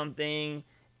prom thing.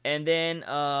 And then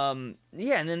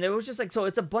yeah, and then there was just like so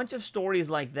it's a bunch of stories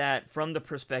like that from the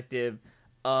perspective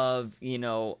of,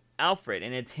 Alfred,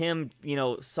 and it's him,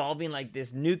 solving like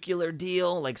this nuclear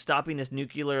deal, like stopping this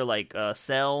nuclear like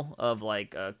cell of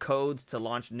like codes to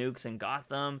launch nukes in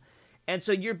Gotham. And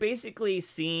so you're basically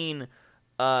seeing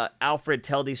Alfred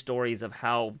tell these stories of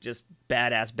how just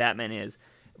badass Batman is,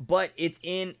 but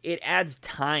it adds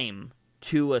time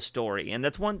to a story, and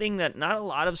that's one thing that not a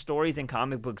lot of stories in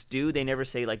comic books do. They never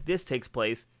say like this takes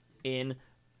place in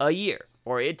a year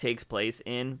or it takes place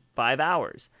in 5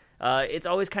 hours. It's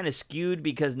always kind of skewed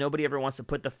because nobody ever wants to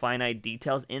put the finite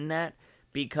details in that,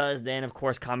 because then of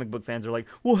course comic book fans are like,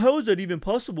 well, how is that even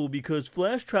possible, because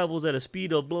Flash travels at a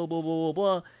speed of blah blah blah blah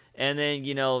blah. And then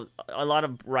a lot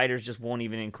of writers just won't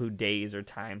even include days or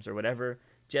times or whatever,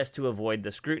 just to avoid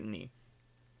the scrutiny.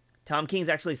 Tom King's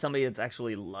actually somebody that's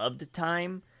actually loved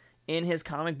time in his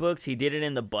comic books. He did it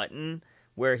in The Button,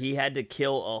 where he had to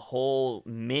kill a whole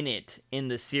minute in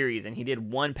the series, and he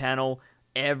did one panel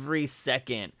every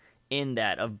second in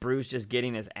that of Bruce just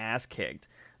getting his ass kicked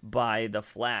by the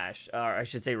Flash, or I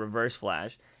should say Reverse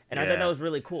Flash. And I thought that was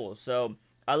really cool. So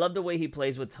I love the way he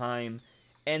plays with time.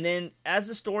 And then as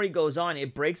the story goes on,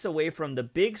 it breaks away from the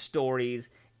big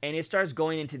stories, and it starts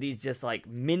going into these just like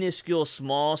minuscule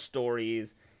small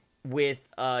stories with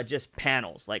just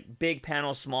panels, like big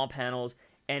panels, small panels.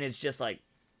 And it's just like,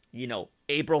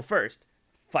 April 1st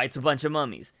fights a bunch of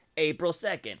mummies. April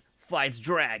 2nd fights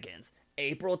dragons.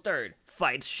 April 3rd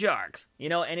fights sharks.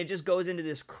 And it just goes into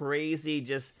this crazy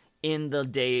just a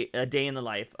day in the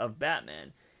life of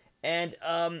Batman. And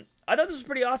I thought this was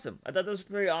pretty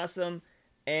awesome.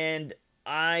 And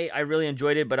I really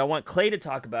enjoyed it, but I want Clay to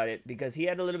talk about it because he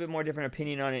had a little bit more different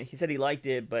opinion on it. He said he liked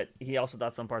it, but he also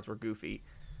thought some parts were goofy.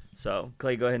 So,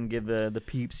 Clay, go ahead and give the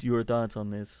peeps your thoughts on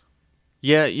this.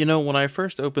 Yeah, when I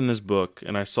first opened this book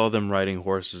and I saw them riding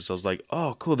horses, I was like,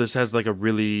 oh, cool, this has like a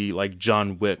really like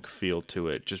John Wick feel to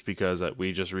it, just because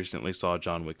we just recently saw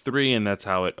John Wick 3, and that's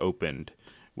how it opened,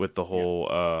 with the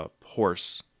whole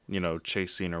horse,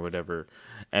 chase scene or whatever.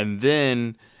 And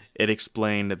then it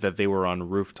explained that they were on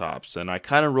rooftops, and I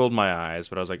kind of rolled my eyes,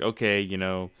 but I was like,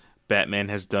 okay, Batman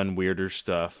has done weirder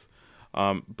stuff.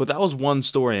 But that was one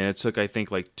story, and it took, I think,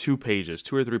 like 2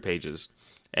 or 3 pages.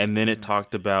 And then it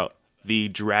talked about the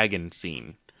dragon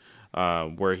scene,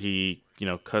 where he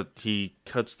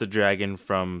cuts the dragon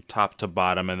from top to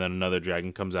bottom, and then another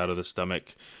dragon comes out of the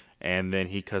stomach, and then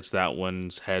he cuts that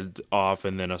one's head off,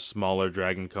 and then a smaller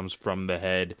dragon comes from the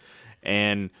head.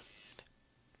 And,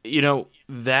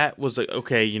 that was like,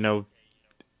 okay,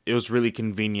 it was really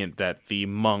convenient that the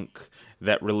monk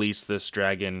that released this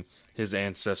dragon, his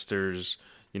ancestors,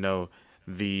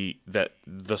 the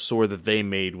sword that they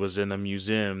made was in the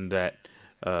museum that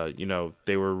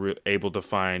they were able to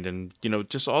find, and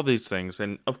just all these things.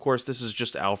 And of course, this is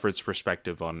just Alfred's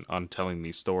perspective on telling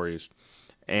these stories.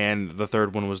 And the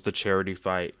third one was the charity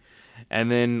fight,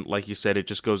 and then, like you said, it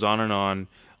just goes on,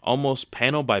 almost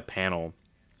panel by panel,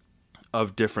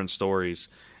 of different stories.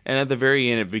 And at the very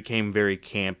end, it became very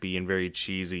campy and very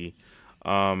cheesy.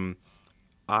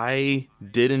 I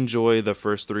did enjoy the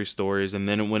first 3 stories, and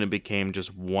then when it became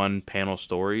just one panel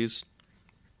stories,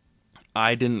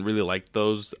 I didn't really like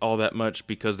those all that much,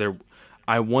 because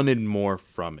I wanted more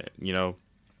from it.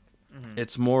 Mm-hmm.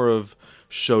 It's more of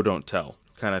show don't tell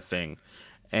kind of thing,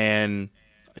 and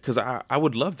because I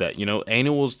would love that.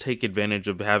 Annuals take advantage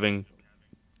of having,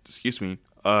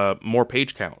 more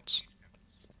page counts.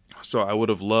 So I would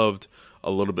have loved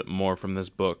a little bit more from this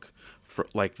book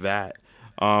like that.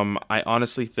 I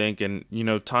honestly think, and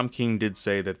Tom King did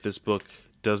say that this book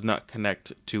does not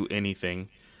connect to anything,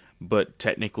 but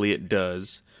technically it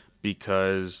does,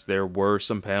 because there were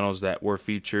some panels that were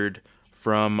featured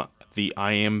from the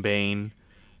I Am Bane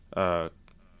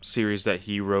series that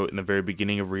he wrote in the very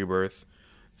beginning of Rebirth.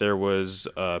 There was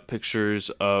pictures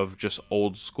of just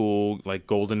old school, like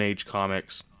Golden Age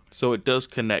comics. So it does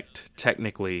connect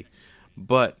technically,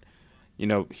 but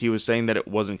he was saying that it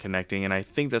wasn't connecting, and I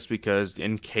think that's because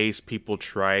in case people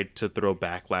tried to throw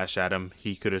backlash at him,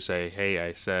 he could have said, hey,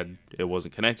 I said it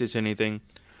wasn't connected to anything.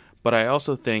 But I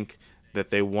also think that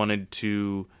they wanted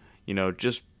to,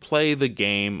 just play the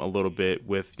game a little bit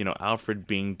with, Alfred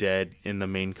being dead in the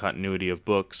main continuity of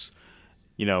books.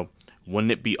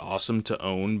 Wouldn't it be awesome to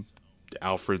own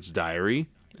Alfred's diary?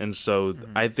 And so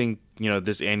I think,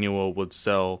 this annual would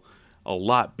sell a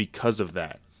lot because of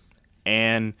that.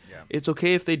 And it's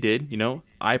okay if they did,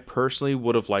 I personally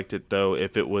would have liked it, though,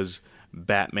 if it was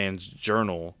Batman's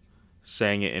journal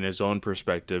saying it in his own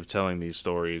perspective, telling these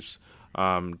stories.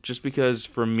 Just because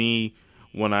for me,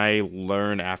 when I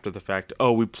learn after the fact,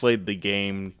 oh, we played the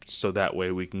game so that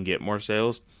way we can get more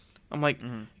sales, I'm like,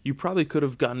 you probably could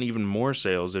have gotten even more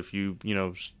sales if you,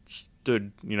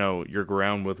 stood, your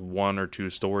ground with one or two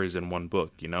stories in one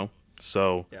book,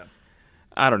 So Yeah.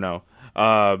 I don't know.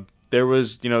 There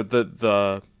was,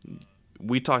 the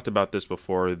we talked about this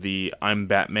before, the I'm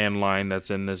Batman line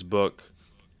that's in this book.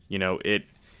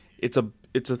 It's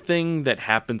a thing that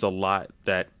happens a lot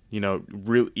that,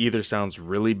 either sounds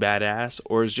really badass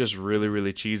or is just really,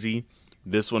 really cheesy.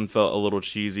 This one felt a little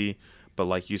cheesy, but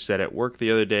like you said at work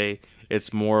the other day,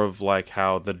 it's more of like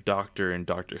how the Doctor in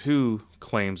Doctor Who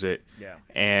claims it. Yeah.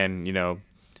 And,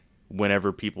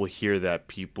 whenever people hear that,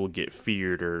 people get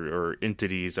feared or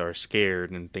entities are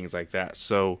scared and things like that.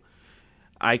 So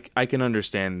I can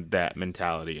understand that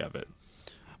mentality of it.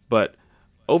 But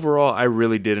overall, I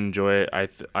really did enjoy it.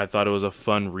 I thought it was a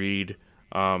fun read.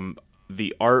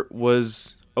 The art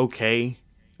was okay.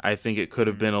 I think it could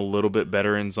have been a little bit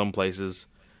better in some places.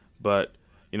 But,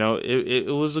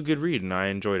 it was a good read, and I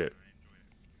enjoyed it.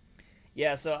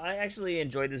 Yeah, so I actually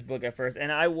enjoyed this book at first,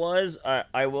 and I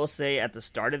will say at the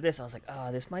start of this, I was like,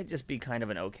 oh, this might just be kind of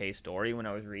an okay story when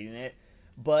I was reading it.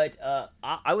 But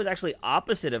I was actually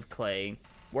opposite of Clay,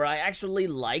 where I actually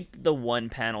liked the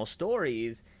one-panel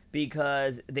stories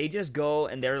because they just go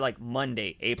and they're like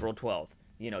Monday, April 12th,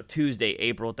 Tuesday,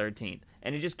 April 13th.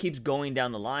 And it just keeps going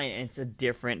down the line, and it's a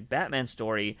different Batman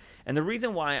story. And the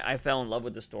reason why I fell in love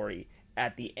with the story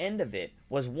at the end of it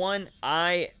was, one,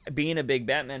 being a big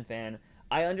Batman fan,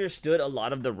 I understood a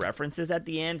lot of the references at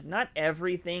the end. Not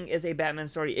everything is a Batman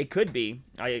story. It could be.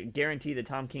 I guarantee that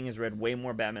Tom King has read way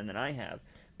more Batman than I have.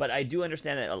 But I do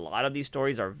understand that a lot of these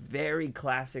stories are very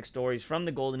classic stories from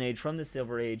the Golden Age, from the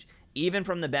Silver Age, even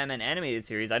from the Batman animated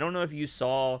series. I don't know if you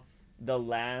saw the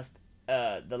last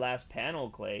panel,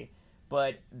 Clay,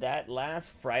 but that last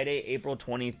Friday, April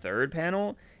 23rd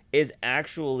panel is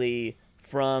actually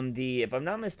from the, if I'm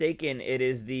not mistaken, it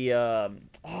is the,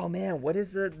 oh man, what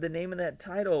is the name of that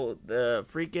title? The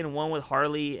freaking one with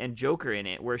Harley and Joker in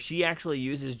it, where she actually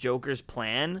uses Joker's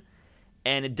plan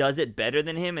and it does it better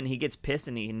than him, and he gets pissed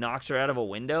and he knocks her out of a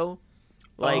window.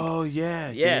 Like, oh,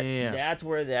 yeah. That's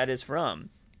where that is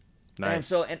from. Nice. And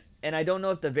so, and I don't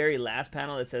know if the very last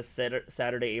panel that says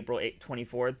Saturday, April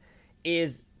 24th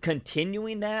is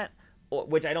continuing that,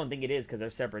 which I don't think it is because they're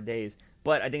separate days.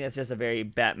 But I think that's just a very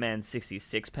Batman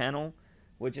 66 panel,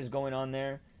 which is going on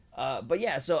there. But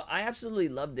yeah, so I absolutely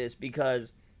love this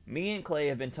because me and Clay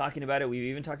have been talking about it. We've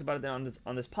even talked about it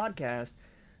on this podcast,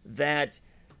 that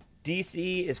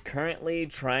DC is currently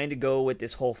trying to go with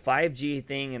this whole 5G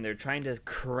thing, and they're trying to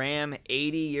cram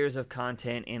 80 years of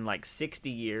content in like 60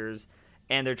 years,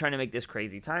 and they're trying to make this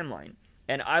crazy timeline.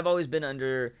 And I've always been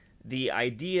under the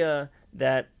idea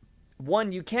that,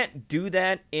 one, you can't do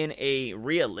that in a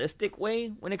realistic way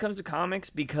when it comes to comics,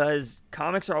 because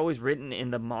comics are always written in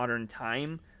the modern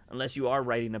time, unless you are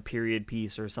writing a period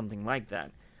piece or something like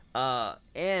that.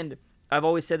 And I've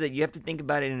always said that you have to think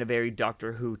about it in a very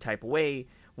Doctor Who type of way,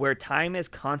 where time is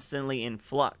constantly in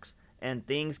flux, and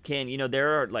things can,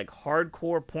 there are like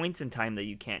hardcore points in time that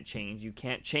you can't change. You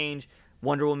can't change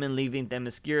Wonder Woman leaving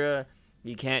Themyscira.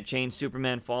 You can't change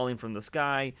Superman falling from the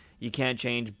sky. You can't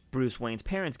change Bruce Wayne's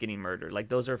parents getting murdered. Like,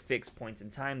 those are fixed points in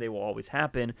time. They will always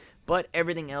happen. But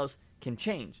everything else can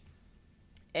change.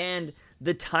 And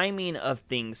the timing of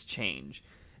things change.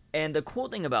 And the cool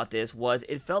thing about this was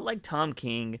it felt like Tom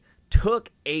King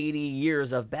took 80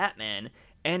 years of Batman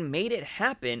and made it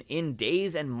happen in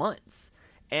days and months.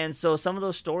 And so some of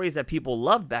those stories that people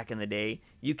loved back in the day,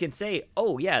 you can say,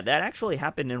 oh yeah, that actually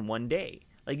happened in one day.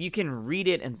 Like, you can read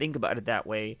it and think about it that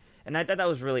way. And I thought that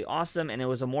was really awesome, and it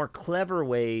was a more clever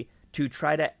way to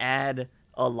try to add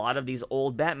a lot of these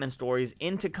old Batman stories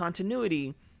into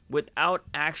continuity without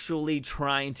actually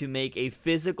trying to make a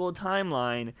physical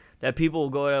timeline that people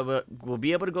will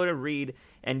be able to go to read,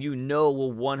 and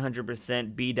will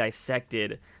 100% be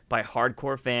dissected by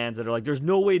hardcore fans that are like, there's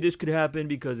no way this could happen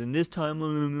because in this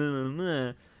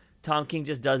time, Tom King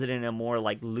just does it in a more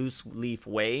like loose leaf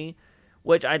way,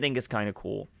 which I think is kind of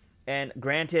cool. And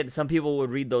granted, some people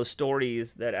would read those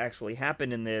stories that actually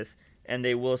happened in this, and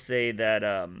they will say that,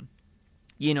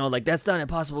 like, that's not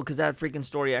impossible because that freaking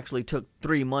story actually took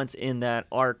 3 months in that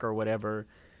arc or whatever,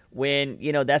 when,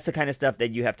 that's the kind of stuff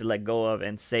that you have to let go of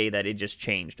and say that it just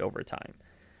changed over time.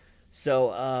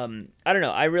 So, I don't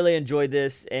know. I really enjoyed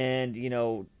this, and,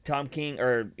 Tom King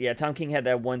had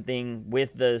that one thing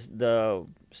with the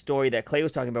story that Clay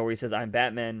was talking about where he says, I'm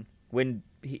Batman, when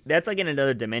that's like in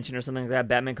another dimension or something like that.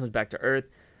 Batman comes back to Earth.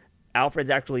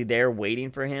 Alfred's actually there waiting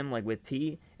for him, like with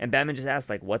T, and Batman just asks,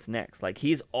 like, what's next? Like,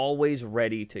 he's always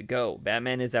ready to go.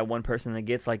 Batman is that one person that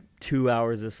gets like 2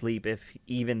 hours of sleep, if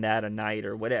even that, a night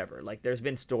or whatever. Like, there's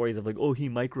been stories of like, oh, he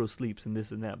micro sleeps and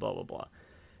this and that, blah blah blah.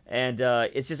 And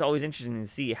it's just always interesting to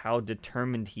see how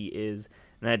determined he is,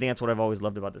 and I think that's what I've always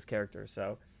loved about this character.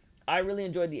 So I really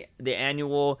enjoyed the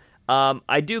annual.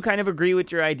 I do kind of agree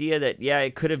with your idea that, yeah,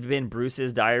 it could have been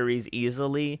Bruce's diaries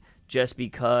easily, just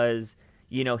because,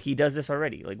 you know, he does this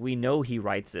already. Like, we know he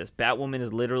writes this. Batwoman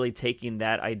is literally taking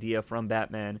that idea from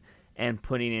Batman and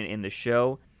putting it in the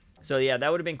show. So yeah, that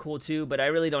would have been cool too, but I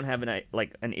really don't have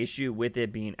an issue with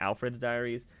it being Alfred's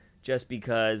diaries, just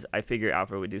because I figure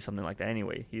Alfred would do something like that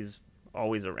anyway. He's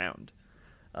always around.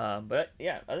 But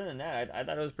yeah, other than that, I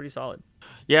thought it was pretty solid.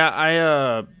 Yeah,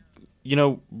 I you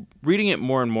know, reading it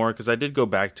more and more, because I did go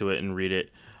back to it and read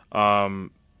it.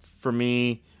 For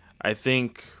me, I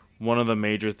think one of the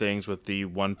major things with the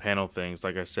one panel things,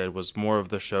 like I said, was more of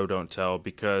the show don't tell,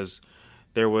 because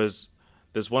there was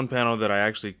this one panel that I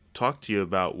actually talked to you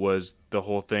about, was the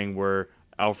whole thing where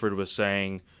Alfred was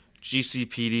saying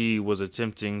GCPD was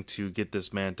attempting to get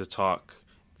this man to talk.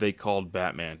 They called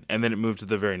Batman. And then it moved to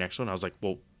the very next one. I was like,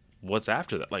 well, what's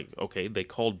after that? Like, okay, they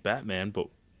called Batman, but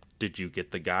did you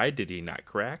get the guy? Did he not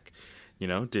crack? You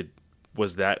know,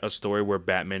 was that a story where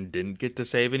Batman didn't get to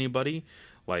save anybody?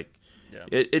 Like, yeah.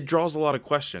 It draws a lot of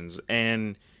questions.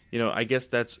 And, you know, I guess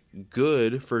that's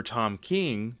good for Tom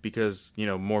King, because, you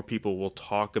know, more people will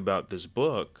talk about this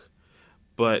book.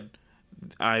 But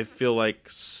I feel like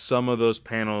some of those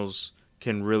panels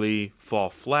can really fall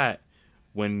flat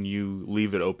when you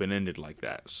leave it open-ended like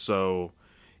that. So,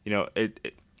 you know,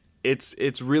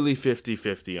 it's really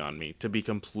 50-50 on me, to be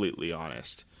completely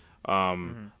honest.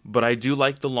 But I do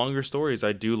like the longer stories.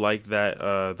 I do like that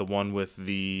the one with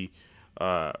the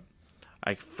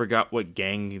I forgot what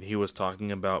gang he was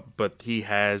talking about, but he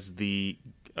has the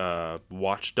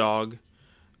Watchdog.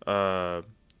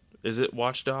 Is it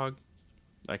Watchdog?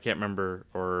 I can't remember.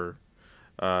 Or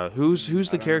who's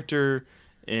the character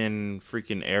in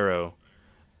freaking Arrow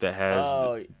that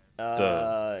has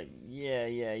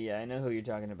yeah, I know who you're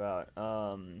talking about.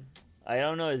 I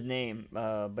don't know his name,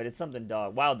 but it's something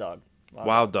dog. Wild Dog.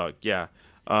 Wild Dog, yeah.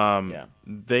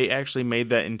 They actually made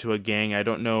that into a gang. I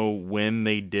don't know when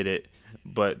they did it,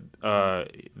 but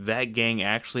that gang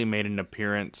actually made an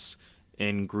appearance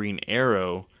in Green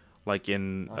Arrow, like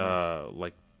in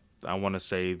like I want to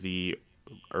say the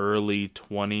early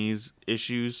 20s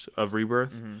issues of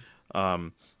Rebirth.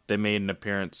 They made an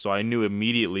appearance, so I knew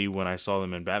immediately when I saw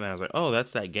them in Batman. I was like, oh,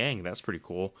 that's that gang. That's pretty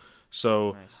cool.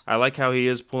 So nice. I like how he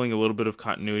is pulling a little bit of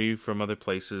continuity from other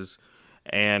places.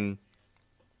 And,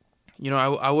 you know,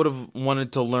 I would have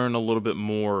wanted to learn a little bit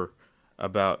more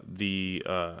about the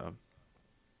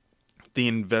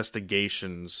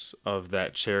investigations of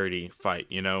that charity fight,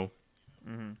 you know?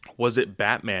 Was it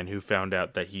Batman who found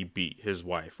out that he beat his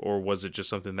wife? Or was it just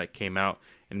something that came out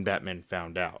and Batman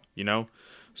found out, you know?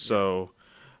 So,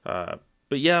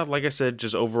 but yeah, like I said,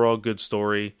 just overall good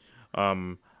story.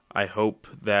 I hope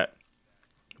that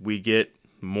we get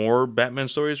more Batman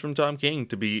stories from Tom King,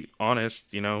 to be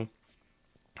honest. You know,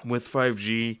 with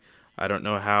 5G, I don't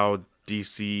know how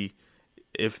DC,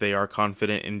 if they are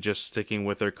confident in just sticking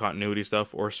with their continuity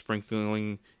stuff or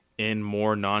sprinkling in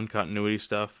more non-continuity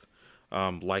stuff,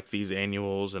 like these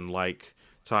annuals and like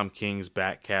Tom King's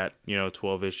Batcat, you know,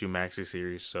 12-issue maxi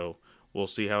series. So we'll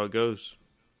see how it goes.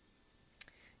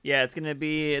 Yeah, it's gonna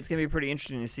be pretty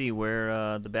interesting to see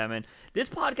where the Batman. This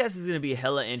podcast is gonna be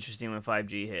hella interesting when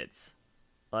 5G hits,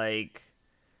 like,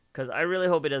 because I really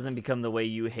hope it doesn't become the way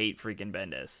you hate freaking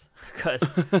Bendis, because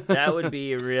that would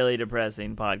be a really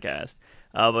depressing podcast.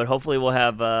 But hopefully we'll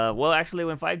have. Well, actually,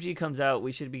 when 5G comes out,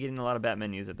 we should be getting a lot of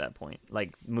Batman news at that point,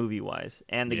 like movie wise,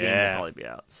 and the game will probably be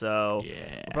out. So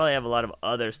we'll probably have a lot of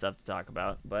other stuff to talk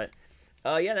about, but.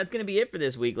 Yeah, that's going to be it for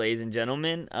this week, ladies and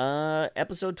gentlemen.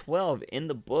 Episode 12 in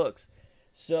the books.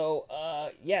 So,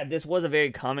 yeah, this was a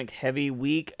very comic-heavy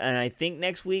week, and I think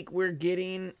next week we're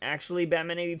getting, actually,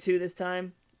 Batman 82 this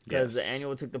time, because the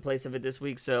annual took the place of it this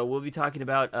week. So we'll be talking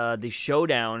about the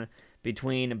showdown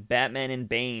between Batman and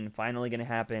Bane finally going to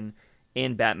happen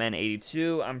in Batman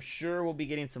 82. I'm sure we'll be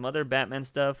getting some other Batman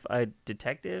stuff,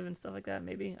 detective and stuff like that,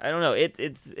 maybe. I don't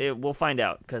know. We'll find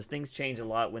out, because things change a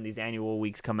lot when these annual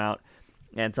weeks come out.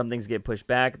 And some things get pushed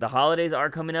back. The holidays are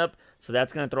coming up, so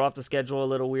that's going to throw off the schedule a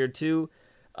little weird too.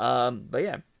 But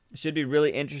yeah, it should be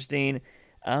really interesting.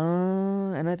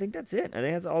 And I think that's it. I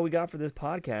think that's all we got for this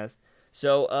podcast.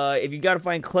 So if you got to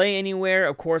find Clay anywhere,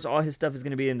 of course, all his stuff is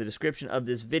going to be in the description of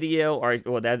this video. Or,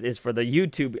 well, that is for the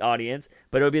YouTube audience,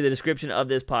 but it'll be in the description of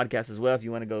this podcast as well if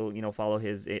you want to go, you know, follow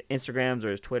his Instagrams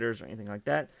or his Twitters or anything like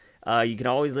that. You can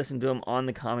always listen to him on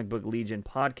the Comic Book Legion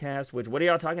podcast. What are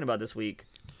y'all talking about this week?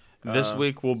 This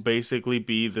week will basically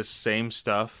be the same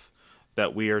stuff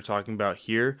that we are talking about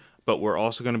here, but we're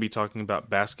also going to be talking about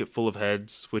Basket Full of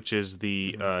Heads, which is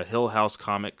the Hill House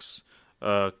Comics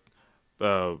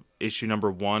issue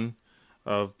number 1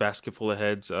 of Basket Full of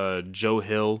Heads. Joe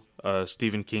Hill,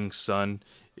 Stephen King's son,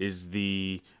 is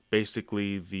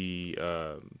basically the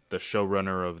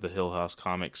showrunner of the Hill House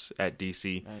Comics at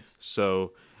DC. Nice.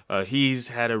 So he's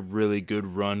had a really good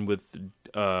run with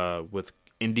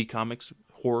indie comics,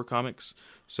 horror comics.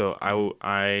 So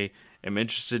I am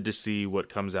interested to see what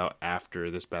comes out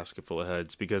after this Basket Full of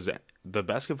Heads, because the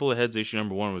Basket Full of Heads issue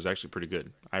number 1 was actually pretty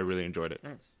good. I really enjoyed it.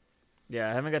 Nice. Yeah,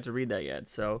 I haven't got to read that yet.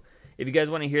 So if you guys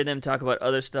want to hear them talk about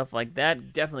other stuff like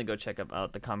that, definitely go check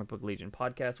out the Comic Book Legion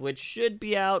podcast, which should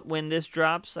be out when this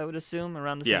drops, I would assume,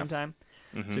 around the same time.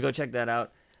 Mm-hmm. So go check that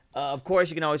out. Of course,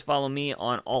 you can always follow me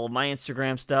on all of my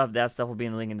Instagram stuff. That stuff will be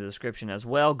in the link in the description as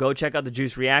well. Go check out the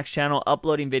Juice Reacts channel,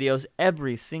 uploading videos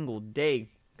every single day.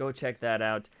 Go check that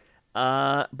out.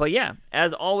 But yeah,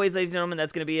 as always, ladies and gentlemen,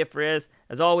 that's going to be it for us.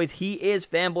 As always, he is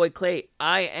Fanboy Clay.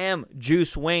 I am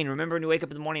Juice Wayne. Remember, when you wake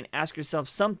up in the morning, ask yourself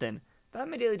something about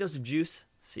my daily dose of juice.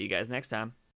 See you guys next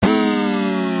time.